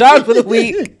see your child for the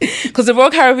week. Because the Royal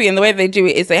Caribbean, the way they do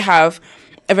it is they have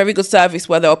a very good service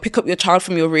where they'll pick up your child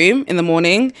from your room in the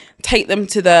morning, take them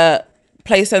to the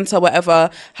play centre, whatever,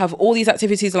 have all these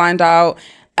activities lined out,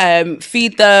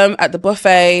 feed them at the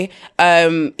buffet,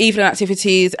 evening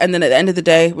activities, and then at the end of the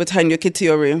day, return your kid to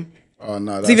your room. Oh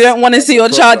no! So if you don't want to see your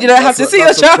child, you don't have to see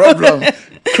your child. Problem.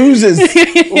 Cruises.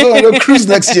 We're going to cruise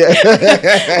next year.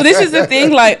 Well, this is the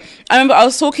thing. Like, I remember I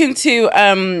was talking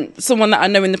to someone that I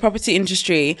know in the property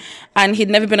industry, and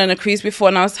he'd never been on a cruise before,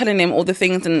 and I was telling him all the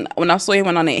things. And when I saw him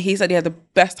went on it, he said he had the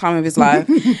best time of his life.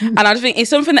 And I just think it's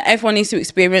something that everyone needs to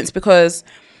experience because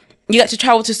you get to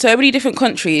travel to so many different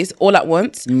countries all at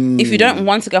once. If you don't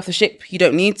want to get off the ship, you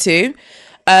don't need to.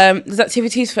 There's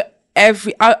activities for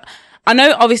every. I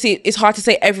know obviously it's hard to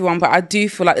say everyone, but I do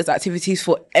feel like there's activities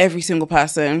for every single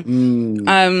person.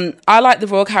 I like the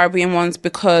Royal Caribbean ones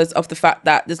because of the fact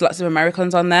that there's lots of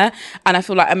Americans on there. And I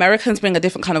feel like Americans bring a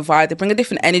different kind of vibe. They bring a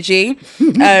different energy.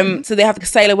 So they have the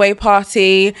sail away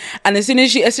party. And as soon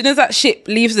as that ship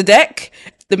leaves the deck,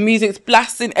 the music's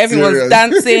blasting, everyone's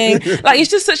dancing. Like, it's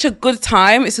just such a good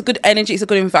time. It's a good energy. It's a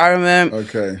good environment.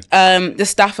 Okay. The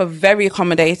staff are very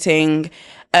accommodating.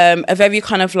 A very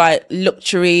kind of like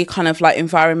luxury kind of like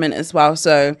environment as well.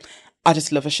 So I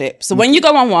just love a ship. So when you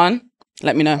go on one,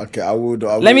 let me know. Okay, I would.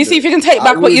 Let me see if you can take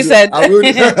back what you said. I would.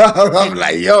 I'm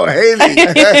like, yo,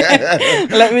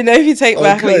 Hailee. Let me know if you take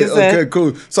back what you said. Okay,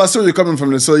 cool. So I saw you coming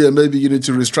from this. So yeah, maybe you need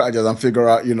to re-strategize and figure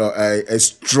out, you know, a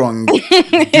strong,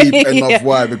 deep enough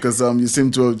why, because you seem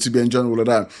to be enjoying all of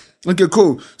that. Okay,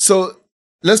 cool. So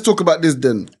let's talk about this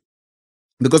then.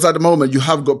 Because at the moment, you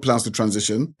have got plans to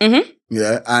transition.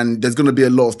 Yeah. And there's going to be a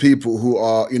lot of people who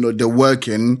are, you know, they're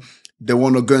working, they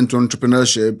want to go into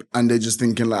entrepreneurship and they're just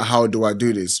thinking like, how do I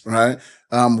do this? Right.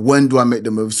 When do I make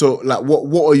the move? So like,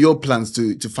 what are your plans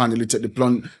to finally take the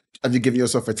plunge? Have you given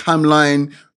yourself a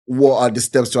timeline? What are the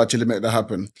steps to actually make that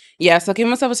happen? Yeah. So giving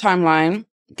myself a timeline,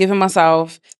 giving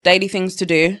myself daily things to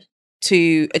do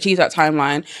to achieve that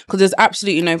timeline, because there's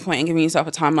absolutely no point in giving yourself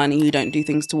a timeline and you don't do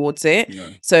things towards it. Yeah.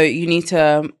 So you need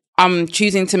to, I'm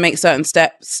choosing to make certain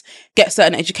steps, get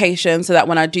certain education so that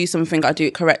when I do something, I do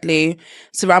it correctly,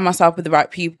 surround myself with the right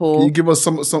people. Can you give us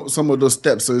some of those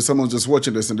steps? So if someone's just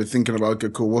watching this and they're thinking about, okay,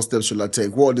 cool, what steps should I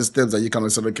take? What are the steps that you kind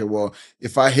of said, okay, well,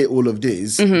 if I hit all of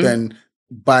these, then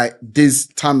by this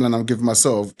timeline I'm giving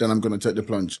myself, then I'm going to take the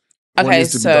plunge. Okay,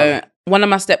 so one of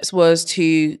my steps was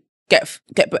to get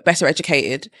better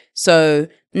educated. So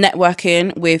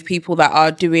networking with people that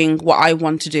are doing what I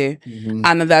want to do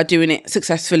and they're doing it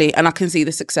successfully, and I can see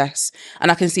the success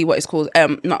and I can see what it's caused,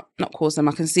 not caused them.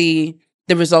 I can see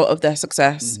the result of their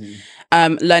success,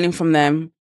 learning from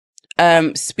them,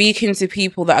 speaking to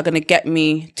people that are going to get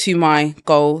me to my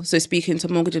goal. So speaking to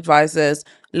mortgage advisors,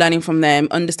 learning from them,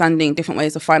 understanding different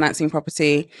ways of financing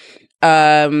property.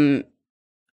 And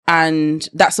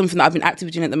that's something that I've been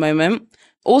actively doing at the moment.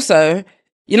 Also,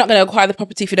 you're not going to acquire the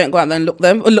property if you don't go out there and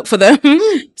look for them.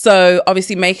 So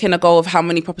obviously making a goal of how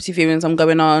many property viewings I'm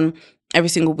going on every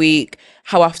single week,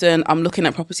 how often I'm looking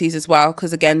at properties as well.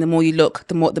 Because again, the more you look,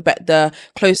 the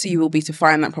closer you will be to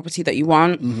find that property that you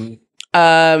want.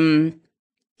 Networking,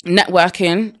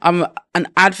 I'm an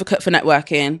advocate for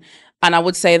networking. And I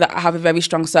would say that I have a very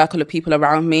strong circle of people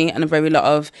around me and a very lot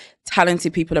of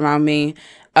talented people around me.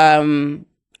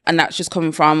 And that's just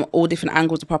coming from all different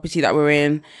angles of property that we're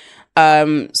in.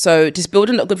 So just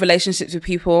building up good relationships with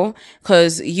people,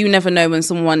 because you never know when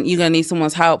you're going to need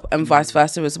someone's help, and vice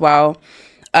versa as well.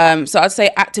 So I'd say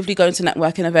actively going to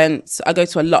networking events. I go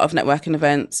to a lot of networking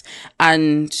events,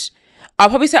 and I'll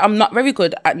probably say I'm not very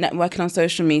good at networking on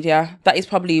social media. That is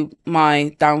probably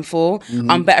my downfall.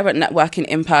 I'm better at networking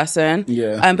in person.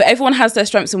 Yeah. But everyone has their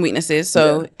strengths and weaknesses,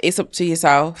 so it's up to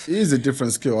yourself. It is a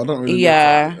different skill. I don't really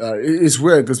it's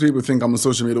weird because people think I'm on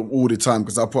social media all the time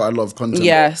because I put a lot of content.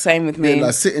 Yeah, same with me. Yeah,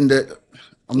 like sitting there,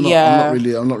 I'm not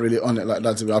really on it like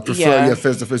that. I prefer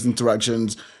face-to-face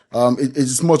interactions.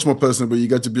 It's much more personal, but you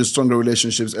get to build stronger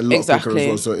relationships a lot quicker as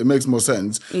well. So it makes more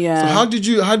sense. Yeah. So how did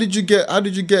you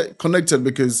get connected?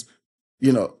 Because,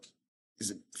 you know,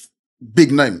 it's a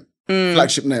big name,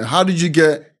 flagship name. How did you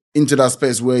get into that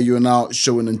space where you're now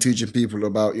showing and teaching people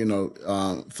about, you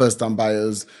know, first-time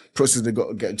buyers, process they got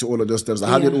to get to, all of those steps?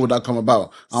 How did all that come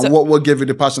about? And what gave you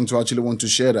the passion to actually want to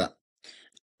share that?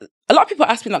 A lot of people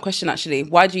ask me that question, actually.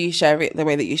 Why do you share it the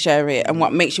way that you share it? And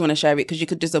what makes you want to share it? Because you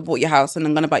could just have bought your house and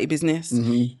then gone about your business.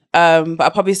 But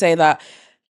I'd probably say that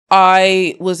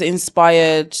I was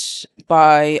inspired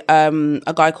by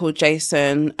a guy called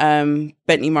Jason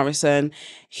Bentley Morrison.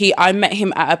 I met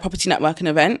him at a property networking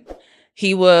event.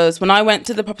 When I went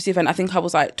to the property event, I think I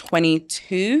was like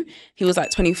 22. He was like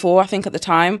 24, I think, at the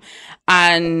time.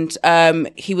 And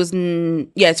he was,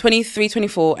 23,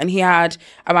 24. And he had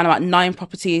around about 9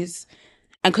 properties.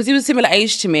 And because he was similar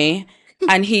age to me,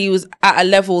 and he was at a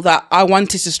level that I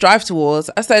wanted to strive towards,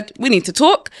 I said, we need to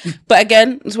talk. But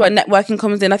again, it's where networking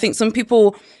comes in. I think some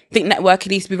people think networking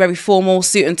needs to be very formal,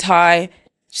 suit and tie.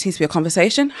 Just needs to be a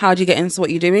conversation. How do you get into what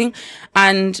you're doing?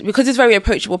 And because he's a very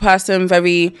approachable person, and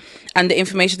the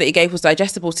information that he gave was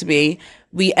digestible to me,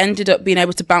 we ended up being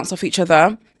able to bounce off each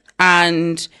other,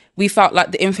 and we felt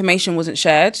like the information wasn't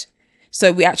shared.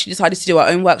 So we actually decided to do our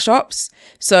own workshops.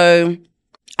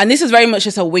 And this was very much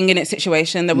just a winging it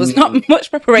situation. There was not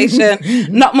much preparation,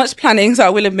 not much planning. So I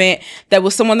will admit there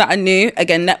was someone that I knew,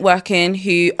 again, networking,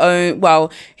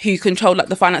 who controlled like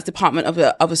the finance department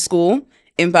of a school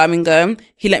in Birmingham.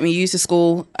 He let me use the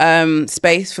school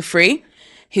space for free.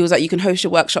 He was like, you can host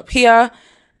your workshop here.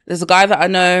 There's a guy that I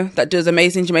know that does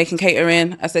amazing Jamaican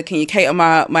catering. I said, can you cater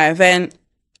my event?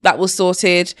 That was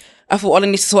sorted. I thought all I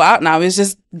need to sort out now is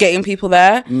just getting people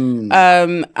there.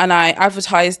 And I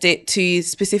advertised it to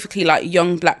specifically like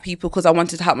young Black people because I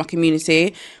wanted to help my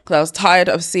community, because I was tired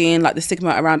of seeing like the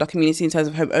stigma around our community in terms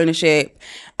of home ownership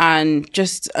and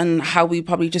how we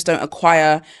probably just don't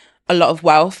acquire a lot of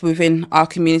wealth within our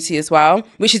community as well,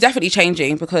 which is definitely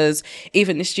changing, because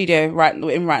even the studio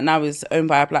we're in right now is owned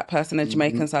by a Black person, a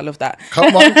Jamaican, so I love that.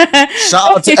 Come on.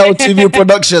 Shout out to LTV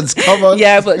Productions. Come on.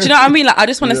 Yeah, but do you know what I mean? Like, I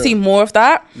just want to see more of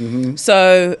that.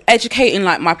 So educating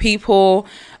like my people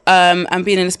and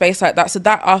being in a space like that. So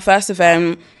that our first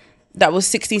event, that was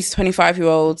 16 to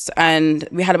 25-year-olds, and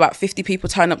we had about 50 people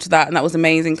turn up to that, and that was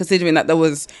amazing considering that there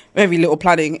was very little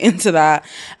planning into that.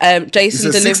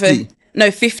 Jason delivered 60? No,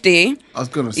 50. I was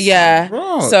gonna say, yeah.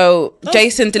 Right. So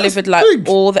Jason delivered like big.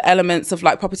 all the elements of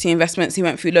like property investments. He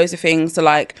went through loads of things, so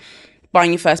like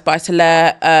buying your first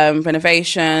buy-to-let,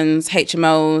 renovations,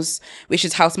 HMOs, which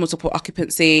is house multiple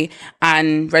occupancy,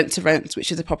 and rent-to-rent,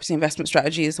 which is a property investment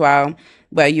strategy as well,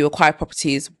 where you acquire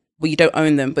properties where you don't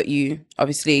own them, but you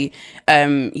obviously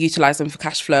utilize them for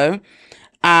cash flow.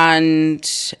 And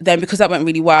then because that went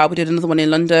really well, we did another one in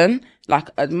London, like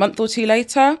a month or two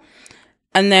later.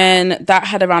 And then that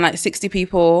had around like 60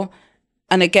 people.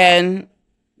 And again,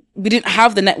 we didn't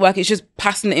have the network. It's just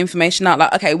passing the information out.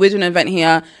 Like, okay, we're doing an event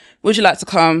here. Would you like to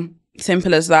come?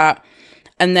 Simple as that.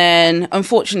 And then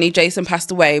unfortunately, Jason passed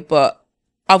away, but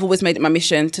I've always made it my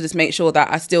mission to just make sure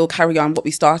that I still carry on what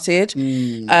we started.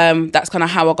 That's kind of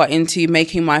how I got into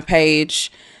making my page.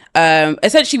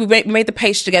 Essentially, we made the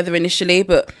page together initially,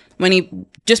 but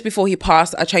just before he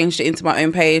passed, I changed it into my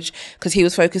own page because he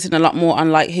was focusing a lot more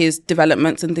on like his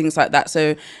developments and things like that.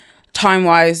 So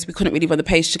time-wise, we couldn't really run the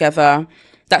page together.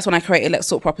 That's when I created Let's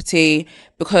Talk Property,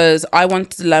 because I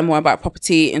wanted to learn more about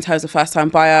property in terms of first-time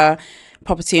buyer,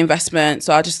 property investment.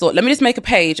 So I just thought, let me just make a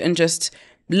page and just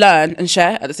learn and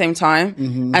share at the same time.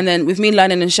 And then with me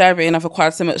learning and sharing, I've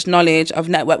acquired so much knowledge. I've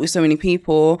networked with so many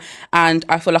people, and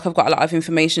I feel like I've got a lot of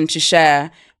information to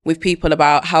share with people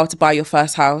about how to buy your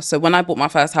first house. So when I bought my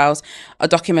first house, I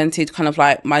documented kind of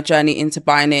like my journey into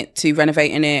buying it, to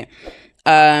renovating it,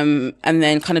 and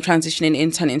then kind of transitioning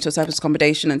into a service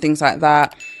accommodation and things like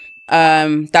that.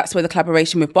 That's where the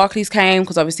collaboration with Barclays came,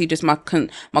 because obviously just my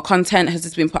content has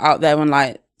just been put out there on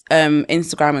like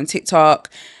Instagram and TikTok.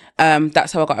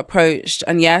 That's how I got approached.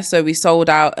 And yeah, so we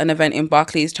sold out an event in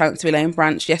Barclays Chancery Lane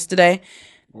branch yesterday.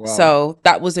 Wow. So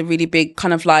that was a really big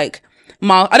kind of like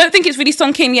I don't think it's really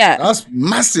sunk in yet. That's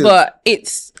massive. But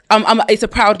it's a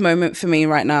proud moment for me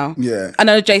right now. Yeah. I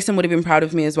know Jason would have been proud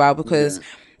of me as well, because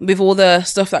with all the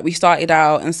stuff that we started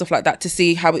out and stuff like that, to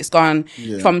see how it's gone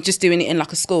from just doing it in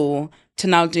like a school to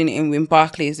now doing it in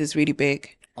Barclays is really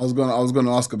big. I was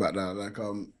gonna ask about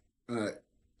that.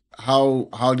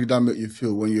 How did that make you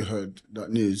feel when you heard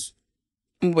that news?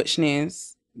 Which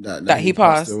news? That he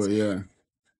passed away,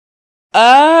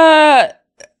 yeah.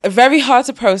 Very hard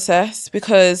to process,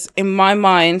 because in my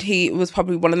mind, he was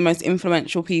probably one of the most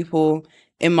influential people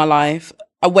in my life,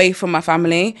 away from my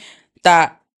family,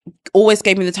 that always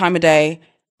gave me the time of day,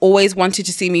 always wanted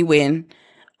to see me win,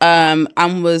 and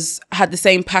had the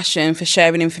same passion for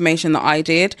sharing information that I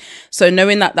did. So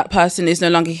knowing that that person is no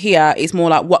longer here, is more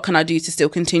like, what can I do to still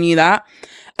continue that?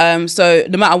 So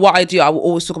no matter what I do, I will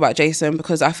always talk about Jason,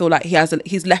 because I feel like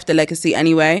he's left a legacy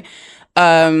anyway.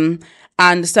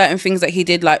 And certain things that he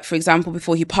did, like, for example,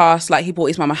 before he passed, like, he bought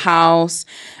his mum a house.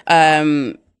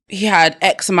 He had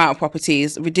X amount of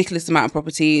properties, ridiculous amount of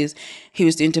properties. He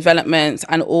was doing developments,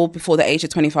 and all before the age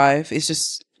of 25. It's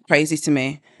just crazy to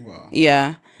me. Wow.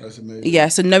 Yeah. That's amazing. Yeah.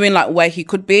 So knowing like where he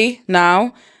could be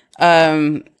now,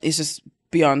 is just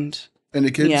beyond. Any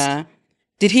kids? Yeah.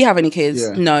 Did he have any kids?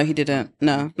 Yeah. No, he didn't.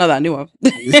 No, not that I knew of.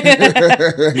 you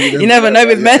never know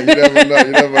with men. You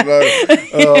never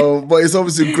know. But it's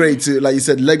obviously great to, like you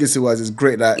said, legacy-wise, it's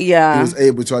great that he was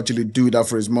able to actually do that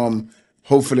for his mom.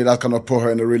 Hopefully that kind of put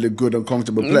her in a really good and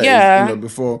comfortable place. Yeah.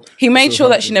 Before he made sure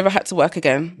that she never had to work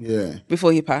again. Yeah.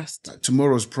 Before he passed. Like,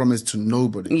 tomorrow's promised to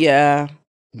nobody. Yeah.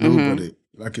 Nobody. Mm-hmm.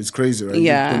 Like, it's crazy, right?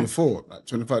 Yeah. 24, like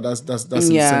 25, that's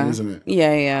insane, isn't it?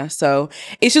 Yeah. So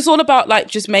it's just all about like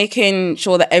just making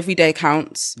sure that every day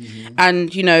counts. Mm-hmm. And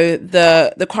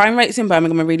the crime rates in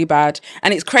Birmingham are really bad.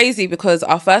 And it's crazy because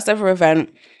our first ever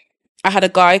event, I had a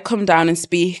guy come down and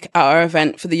speak at our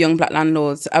event for the young black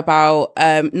landlords about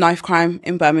knife crime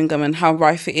in Birmingham and how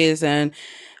rife it is, and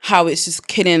how it's just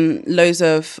killing loads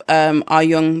of our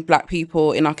young black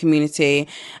people in our community.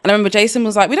 And I remember Jason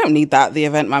was like, we don't need that at the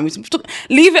event, man. We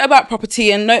leave it about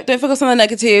property and don't focus on the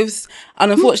negatives.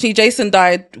 And unfortunately, Jason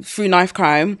died through knife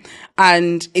crime.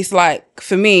 And it's like,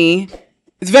 for me,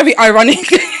 it's very ironic.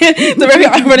 It's a very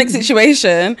ironic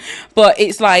situation. But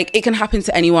it's like, it can happen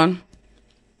to anyone,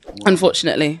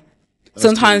 unfortunately.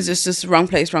 Sometimes it's just wrong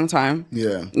place, wrong time.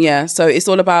 Yeah. So it's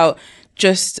all about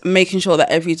just making sure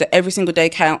that every single day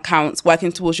counts,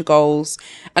 working towards your goals,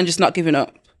 and just not giving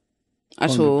up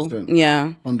at 100%. all.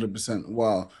 Yeah. 100%.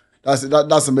 Wow.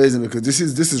 That's amazing, because this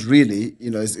is really,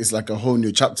 it's like a whole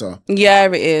new chapter. Yeah,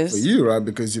 it is. For you, right?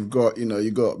 Because you've got,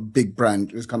 you got big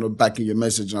brand, it's kind of backing your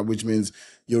message now, which means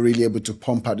you're really able to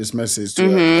pump out this message to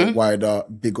a wider,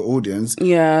 bigger audience.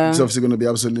 Yeah. It's obviously going to be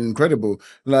absolutely incredible.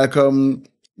 Like,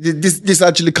 this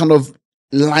actually kind of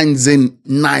lines in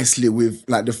nicely with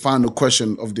like the final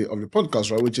question of the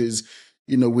podcast, right? Which is,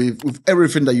 with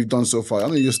everything that you've done so far. I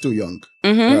mean, you're still young,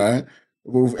 right?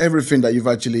 With everything that you've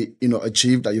actually,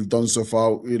 achieved, that you've done so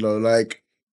far, like,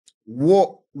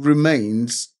 what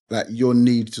remains like your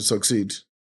need to succeed?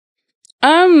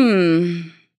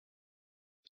 Knowing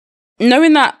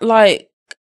that like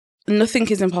nothing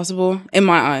is impossible in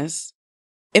my eyes.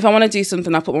 If I want to do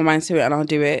something, I put my mind to it and I'll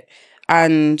do it,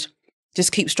 and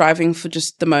just keep striving for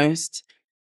just the most.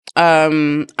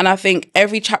 And I think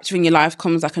every chapter in your life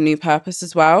comes like a new purpose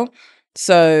as well.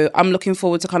 So I'm looking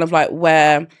forward to kind of like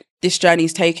where this journey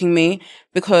is taking me,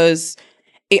 because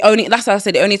that's how I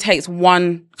said, it only takes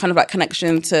one kind of like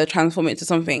connection to transform it into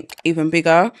something even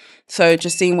bigger. So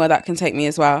just seeing where that can take me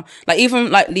as well. Like, even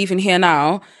like leaving here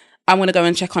now, I'm going to go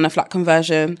and check on a flat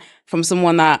conversion from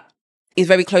someone that is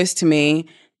very close to me,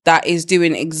 that is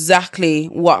doing exactly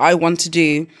what I want to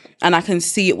do, and I can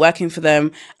see it working for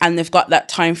them, and they've got that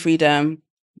time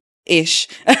freedom-ish,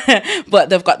 but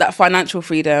they've got that financial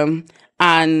freedom,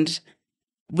 and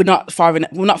we're not far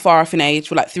off in age.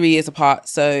 We're like 3 years apart.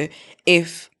 So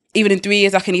if even in 3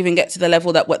 years I can even get to the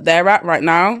level that what they're at right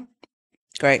now,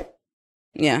 great.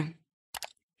 Yeah.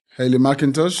 Hailee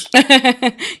McIntosh.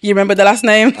 You remember the last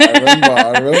name?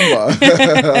 I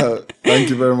remember. Thank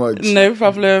you very much. No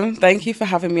problem. Thank you for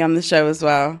having me on the show as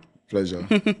well. Pleasure.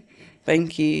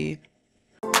 Thank you.